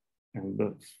correspondence and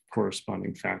the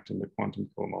corresponding fact in the quantum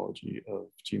cohomology of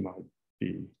G mod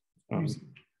B.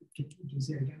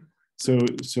 So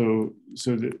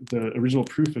the original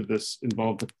proof of this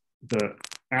involved the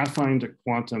affine to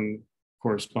quantum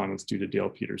correspondence due to Dale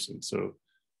Peterson. So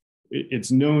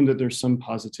it's known that there's some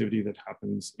positivity that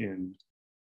happens in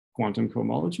quantum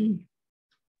cohomology.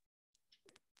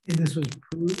 And this was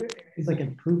proved, it's like a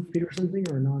proved Peterson thing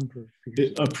or a non-proved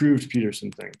Peterson? A proved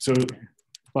Peterson thing. So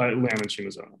by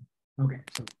Lam-Lee-Shimozono. Okay.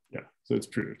 So yeah, so it's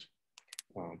proved.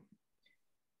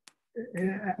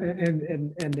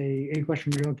 And a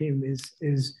question from came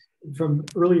is from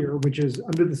earlier, which is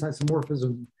under the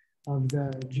isomorphism of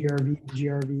the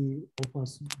GRV O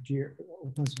plus V.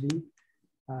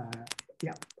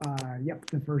 Yep,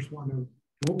 the first one.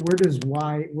 Where does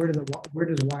y? Where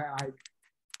does yi?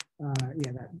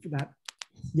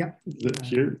 Yep.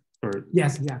 Here or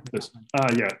yes, exactly. This.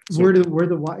 Yeah. So where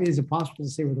the y is it possible to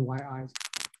say where the y is?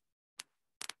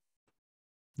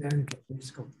 Then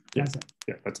just go. That's it.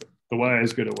 Yeah, that's it. The y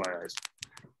is good at y is,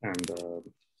 and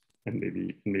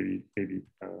maybe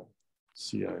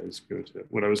CIs go to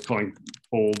what I was calling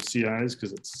old CIs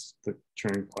because it's the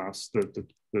Chern class, the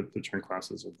Chern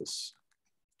classes of this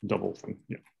double thing.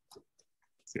 Yeah.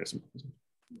 Yes.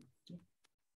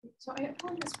 So I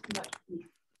apologize for that.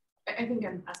 I think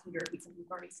I'm asking you to repeat something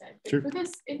you've already said. But sure. For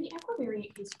this, in the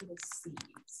equivariant case for the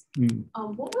C's,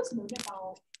 what was known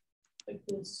about like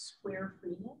the square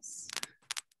freeness?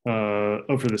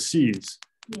 For the C's.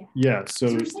 Yeah. Yeah. So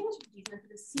you're saying for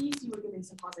the C's, you were giving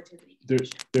some positivity.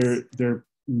 They're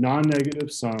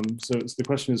non-negative sum. So the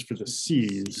question is for the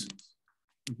C's,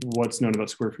 what's known about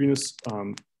square freeness?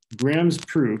 Graham's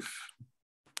proof,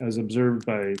 as observed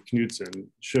by Knutson,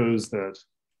 shows that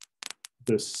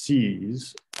the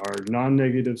C's are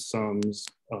non-negative sums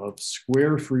of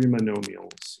square free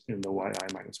monomials in the yi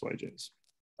minus yj's.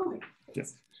 Okay. Yeah.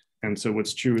 And so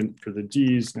what's true for the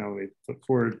D's now we put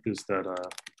forward is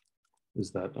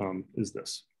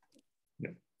this.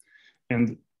 Yeah.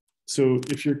 And so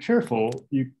if you're careful,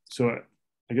 I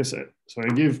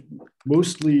gave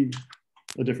mostly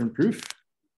a different proof.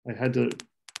 I had to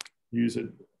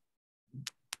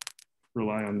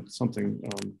rely on something.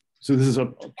 So this is a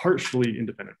partially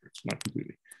independent proof, not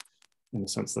completely, in the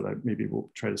sense that I maybe will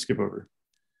try to skip over.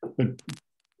 But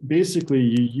basically,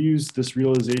 you use this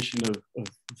realization of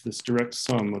this direct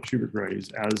sum of Schubert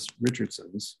varieties as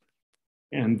Richardson's,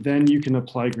 and then you can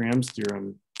apply Graham's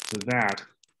theorem to that.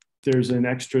 There's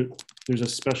a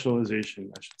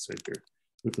specialization, I should say here,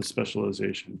 with the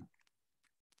specialization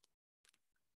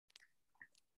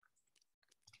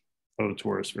of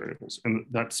torus variables. And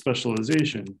that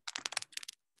specialization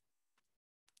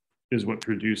is what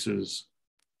produces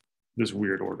this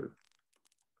weird order.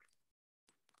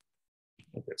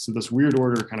 Okay, so this weird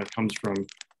order kind of comes from,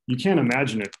 you can't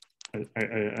imagine it,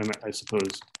 I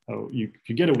suppose, how you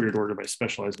get a weird order by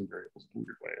specializing variables in a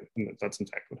weird way, and that's in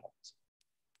fact what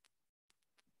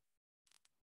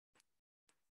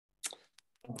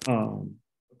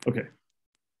happens. Okay,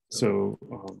 so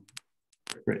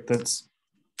great, that's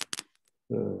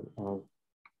the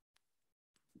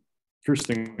first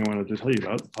thing I wanted to tell you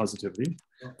about, positivity.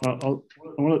 I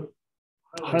want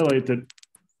to highlight that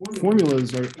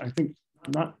formulas are, I think,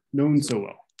 not known so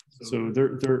well. So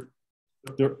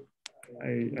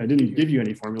I didn't give you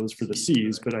any formulas for the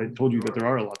C's, but I told you that there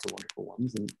are lots of wonderful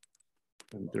ones,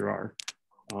 and there are.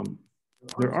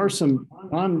 There are some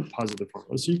non-positive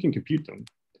formulas, so you can compute them.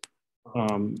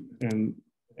 And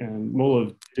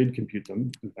Molov did compute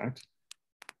them, in fact.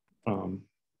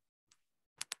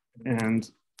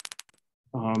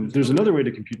 There's another way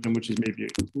to compute them, which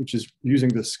is using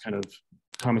this kind of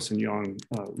Thomas-Yong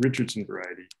Richardson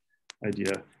variety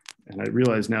idea. And I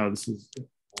realize now this is a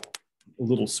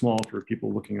little small for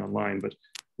people looking online, but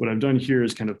what I've done here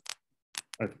is kind of,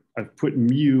 I've put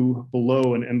mu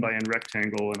below an n by n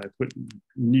rectangle, and I put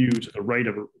nu to the right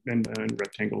of an n by n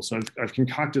rectangle. So I've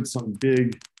concocted some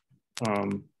big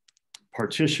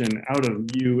partition out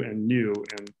of mu and nu,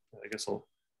 and I guess I'll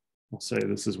say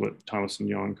this is what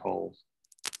Thomas-Yong calls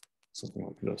something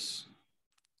like this.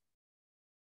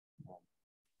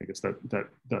 I guess that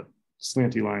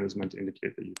slanty line is meant to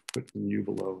indicate that you put mu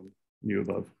below and mu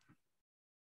above.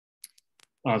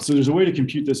 So there's a way to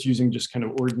compute this using just kind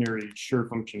of ordinary Schur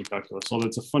function calculus, although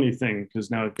it's a funny thing because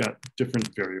now I've got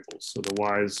different variables. So the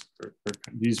y's,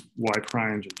 these y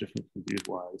primes are different from these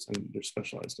y's, and they're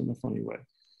specialized in a funny way.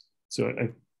 So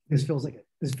this feels like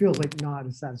not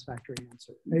a satisfactory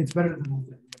answer. It's better than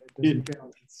nothing, but it doesn't feel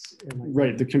like it's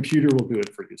right. The computer will do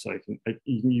it for you. So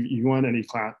you want any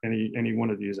class, any one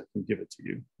of these, I can give it to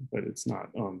you, but it's not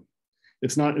a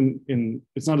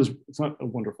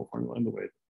wonderful formula in the way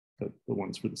that the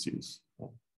ones for the C's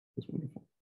is wonderful.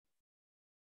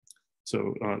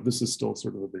 So this is still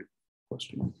sort of a big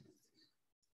question.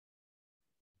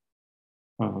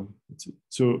 Let's see.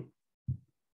 So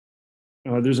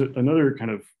there's another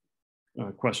kind of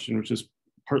question which is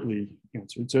partly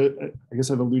answered. So I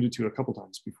guess I've alluded to a couple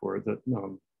times before that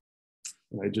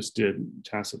I just did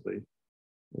tacitly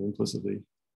or implicitly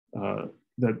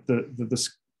that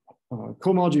this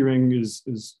cohomology ring is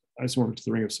isomorphic to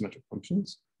the ring of symmetric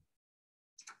functions.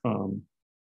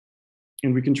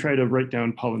 And we can try to write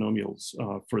down polynomials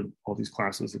for all these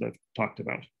classes that I've talked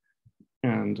about.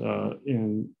 And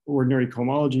in ordinary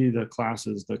cohomology, the class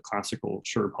is the classical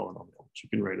Schur polynomial, which you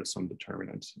can write as some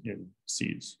determinant in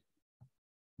C's.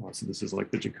 So this is like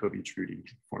the Jacobi-Trudy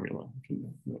formula, if you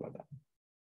know about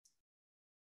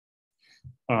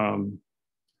that.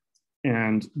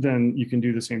 And then you can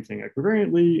do the same thing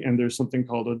equivariantly, and there's something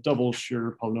called a double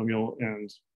Schur polynomial,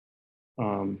 and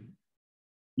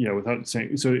yeah, without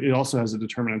saying, so it also has a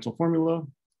determinantal formula.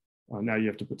 Now you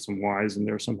have to put some y's in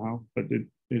there somehow, but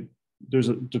there's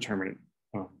a determinant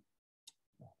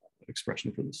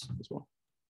expression for this as well.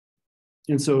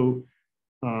 And so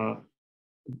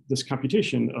this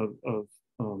computation of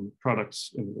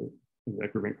products in the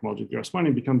equivariant cohomology of the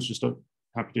Grassmannian becomes just a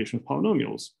computation of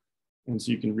polynomials. And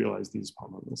so you can realize these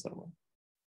polynomials that way.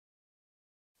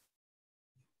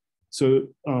 So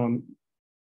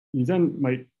you then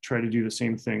might try to do the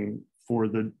same thing for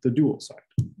the dual side.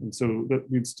 And so that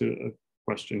leads to a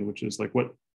question, which is like,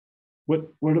 what are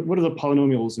the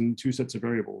polynomials in two sets of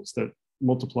variables that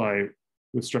multiply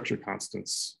with structure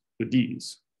constants, the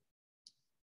d's?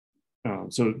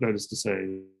 So that is to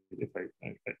say, if I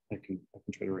can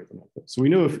try to write them like this. So we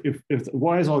know if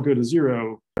y's all go to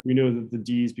 0, we know that the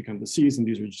d's become the c's, and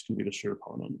these are just going to be the Schur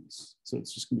polynomials. So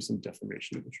it's just going to be some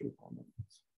deformation of the Schur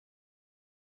polynomials.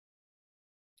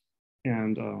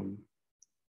 And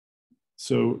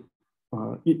so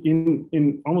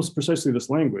in almost precisely this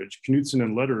language, Knutson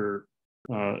and Lederer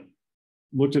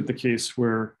looked at the case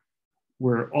where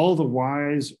all the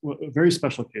y's, a very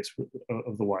special case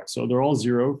of the y. So they're all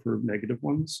 0 for negative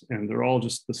ones, and they're all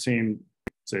just the same,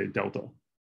 say, delta.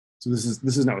 So this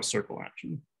is now a circle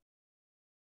action.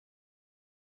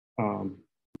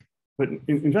 But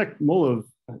in fact, Molov,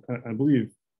 I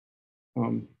believe,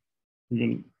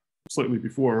 even slightly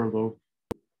before, although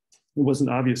it wasn't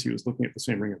obvious he was looking at the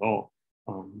same ring at all,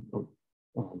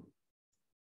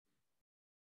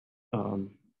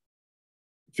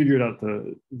 figured out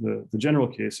the general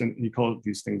case, and he called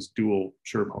these things dual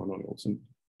Schur polynomials and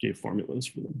gave formulas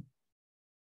for them.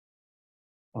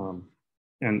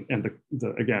 And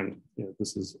again, you know,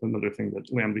 this is another thing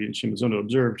that Lam-Lee and Shimozono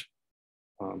observed,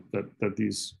 that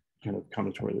these kind of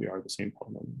combinatorially are the same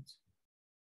polynomials.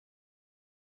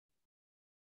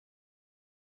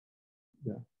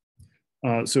 Yeah.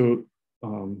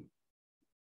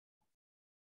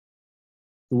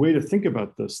 The way to think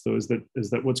about this, though, is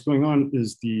that what's going on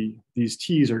is these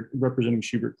T's are representing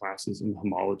Schubert classes in the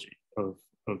homology of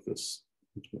this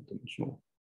infinite dimensional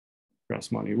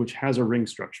Grassmannian, which has a ring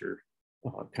structure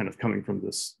kind of coming from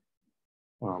this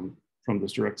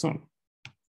direct sum.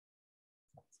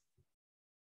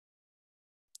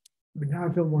 But now I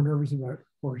feel more nervous about, of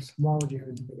course, homology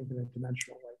is infinite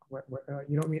dimensional. Like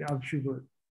you don't mean of Schubert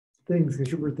things, because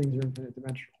Schubert things are infinite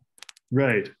dimensional.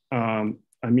 Right.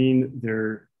 I mean,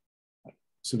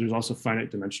 so there's also finite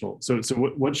dimensional. So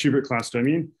what Schubert class do I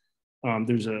mean?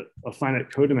 there's a finite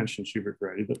codimension Schubert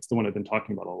variety. That's the one I've been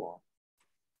talking about all along.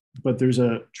 But there's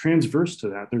a transverse to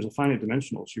that. There's a finite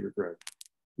dimensional Schubert variety,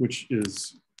 which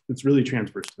is, it's really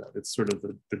transverse to that. It's sort of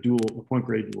the point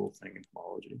grade dual thing in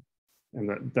homology.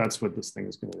 And that's what this thing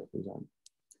is going to represent.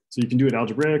 So you can do it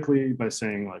algebraically by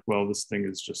saying like, well, this thing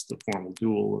is just the formal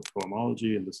dual of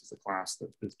cohomology, and this is a class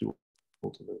that is dual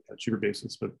to the Schubert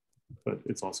basis, but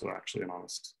it's also actually an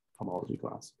honest homology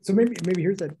class. So maybe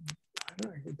here's that. I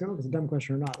don't know if it's a dumb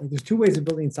question or not. Like, there's two ways of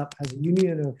building stuff as a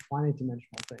union of finite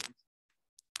dimensional things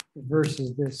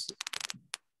versus this.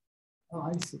 Oh,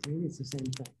 I see. Maybe it's the same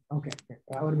thing. Okay.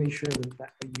 I want to make sure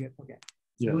that you get. Okay.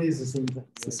 So yeah, really is the same thing.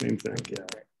 It's the same thing. Yeah.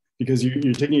 Right. Because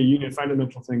you're taking a union of finite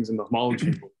dimensional things, and the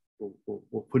homology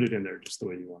will put it in there just the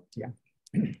way you want. Yeah.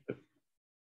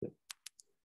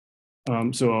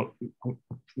 So I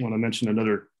want to mention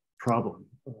another problem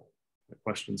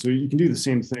question. So you can do the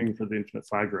same thing for the infinite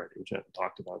phi variety, which I haven't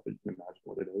talked about, but you can imagine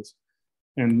what it is.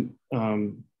 And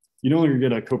you no longer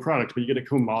get a coproduct, but you get a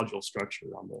comodule structure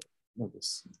on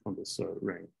this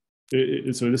ring.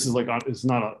 So this is like it's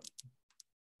not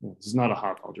a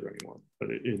hot algebra anymore, but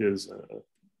it is a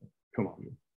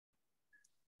cohomology.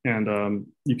 And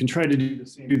you can try to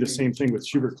do the same thing with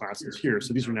Schubert classes here.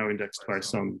 So these are now indexed by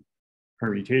some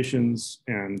permutations,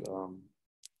 and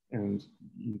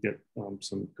you get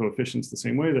some coefficients the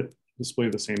same way that display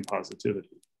the same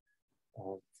positivity.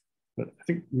 But I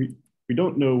think we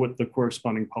don't know what the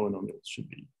corresponding polynomials should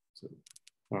be. So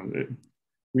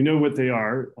we know what they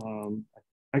are.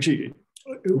 Actually,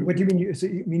 what do you mean? So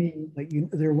meaning like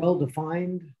they're well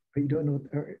defined, but you don't know.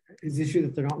 Is the issue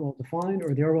that they're not well defined,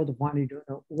 or they are well defined and you don't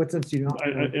know? What sense do you not?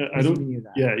 I don't.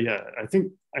 Yeah. I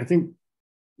think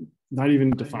not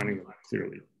even defining them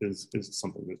clearly is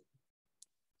something that.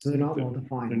 So they're not well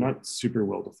defined. They're not super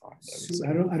well defined.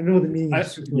 I don't know the meaning.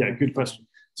 Yeah, good question.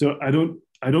 So I don't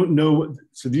know.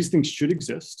 So these things should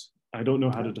exist. I don't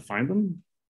know how to define them,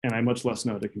 and I much less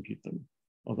know how to compute them.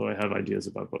 Although I have ideas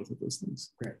about both of those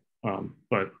things. Great.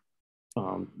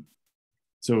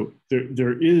 So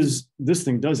this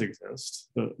thing does exist,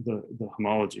 the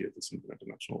homology of this infinite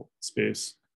dimensional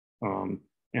space,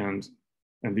 and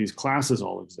these classes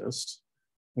all exist,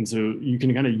 and so you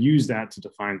can kind of use that to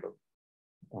define them.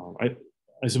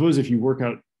 I suppose if you work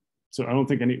out, so I don't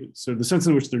think so the sense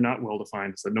in which they're not well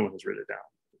defined is that no one has written it down,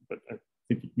 but I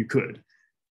think you could.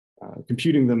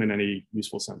 Computing them in any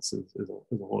useful sense is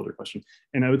a whole other question.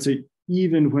 And I would say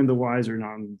even when the y's or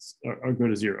nons go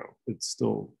to zero, it's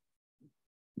still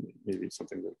maybe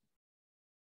something that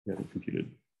we haven't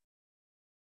computed.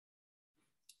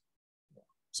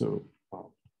 So,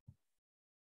 all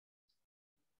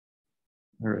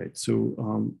right,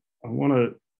 so I want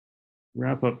to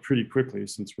wrap up pretty quickly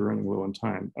since we're running low on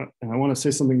time. And I want to say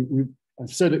something,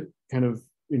 I've said it kind of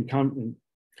in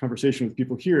conversation with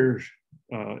people here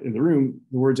in the room,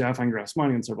 the words affine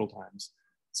Grassmannian several times.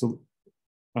 So,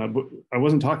 but I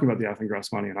wasn't talking about the affine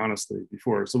Grassmannian honestly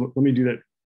before. So let me do that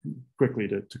quickly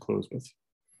to close with.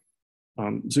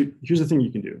 So here's the thing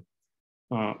you can do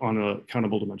on a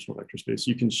countable dimensional vector space.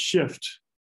 You can shift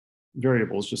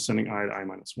variables just sending I to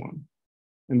I-1.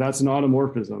 And that's an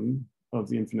automorphism of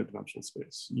the infinite dimensional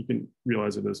space. You can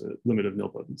realize it as a limit of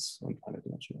nilpotence on finite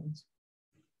dimensional lines.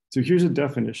 So here's a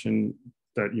definition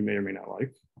that you may or may not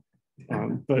like.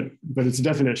 But it's a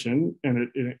definition, and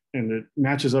it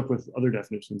matches up with other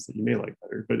definitions that you may like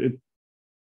better. But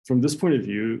from this point of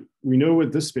view, we know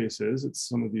what this space is. It's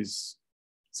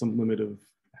some limit of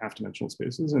half-dimensional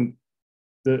spaces. And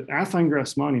the affine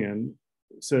Grassmannian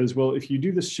says, well, if you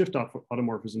do this shift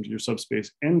automorphism to your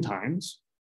subspace n times,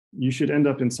 you should end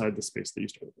up inside the space that you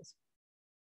started with.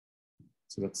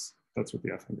 So that's what the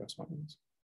affine Grassmannian is.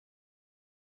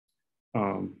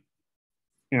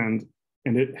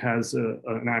 And it has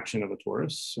an action of a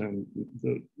torus. And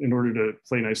in order to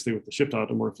play nicely with the shift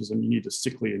automorphism, you need to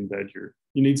sickly embed you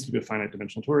need to be a finite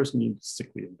dimensional torus, and you need to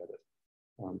sickly embed it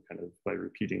kind of by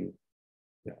repeating,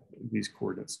 these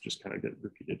coordinates just kind of get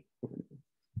repeated over and over.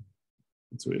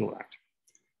 And so it'll act.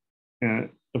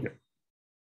 Okay.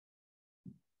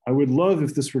 I would love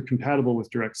if this were compatible with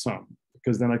direct sum,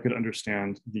 because then I could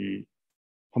understand the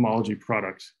homology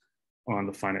product on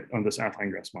this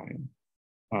affine Grassmannian.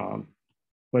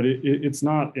 But it's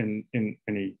not in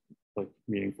any like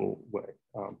meaningful way.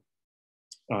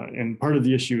 And part of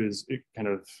the issue is it kind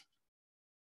of,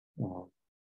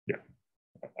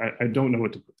 I don't know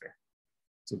what to put there.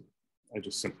 So I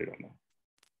just simply don't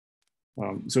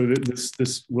know. So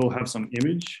this will have some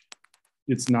image.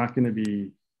 It's not going to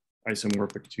be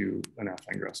isomorphic to an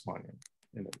affine Grassmannian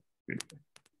in a good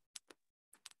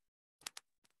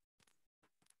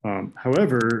way.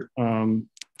 However,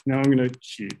 now I'm going to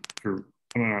cheat. I'm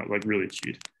gonna like really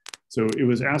cheat. So it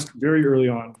was asked very early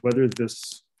on whether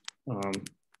this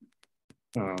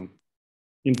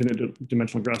infinite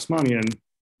dimensional Grassmannian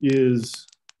is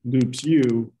loops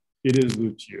U. It is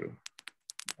loops U.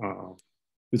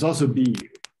 There's also BU,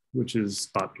 which is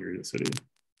spot periodicity.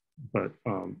 But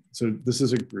so this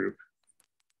is a group,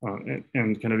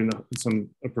 and kind of in some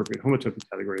appropriate homotopy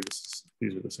category,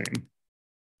 these are the same.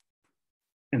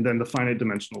 And then the finite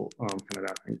dimensional kind of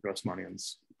affine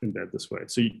Grassmannians embed this way.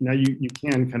 So now you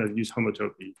can kind of use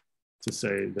homotopy to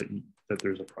say that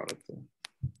there's a product there.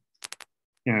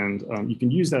 And you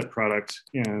can use that product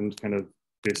and kind of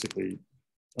basically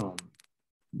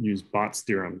use Bott's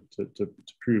theorem to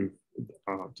prove,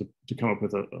 to come up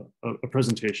with a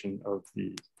presentation of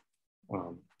the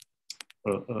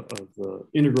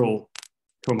integral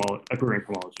equivariant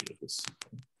cohomology of this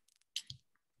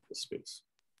space.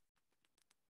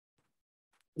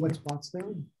 What's Bott's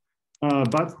theorem?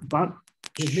 Bott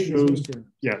shows,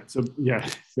 so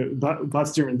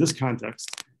Bott's theorem in this context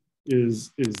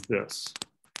is this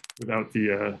without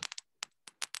the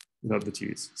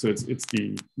t's. So it's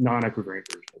the non-equivariant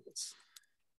version of this.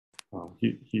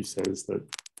 He says that,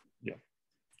 yeah.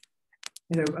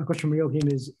 And a question from Joachim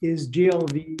is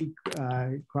GLV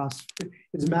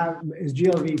is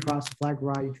GLV cross flag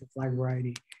variety to flag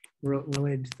variety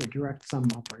related to the direct sum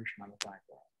operation on the flag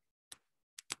variety?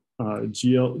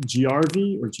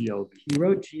 GRV or GLV? He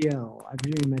wrote GL. I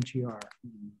presume he meant GR.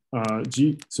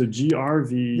 So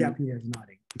GRV. Yeah, Peter's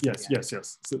nodding. Yes.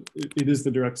 So it is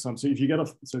the direct sum. So if you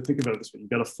got so think about it this way: you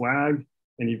got a flag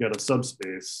and you've got a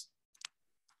subspace.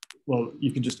 Well,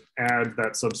 you can just add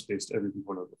that subspace to every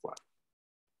component of the flag.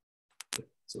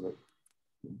 So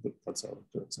that's how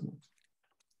direct sum works,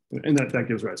 and that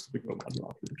gives rise to the cohomology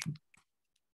operation.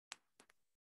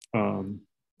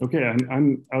 Okay,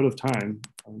 I'm out of time.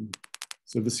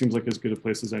 So this seems like as good a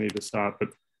place as any to stop,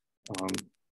 but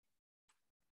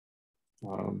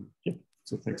yeah,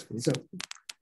 so thanks for this. So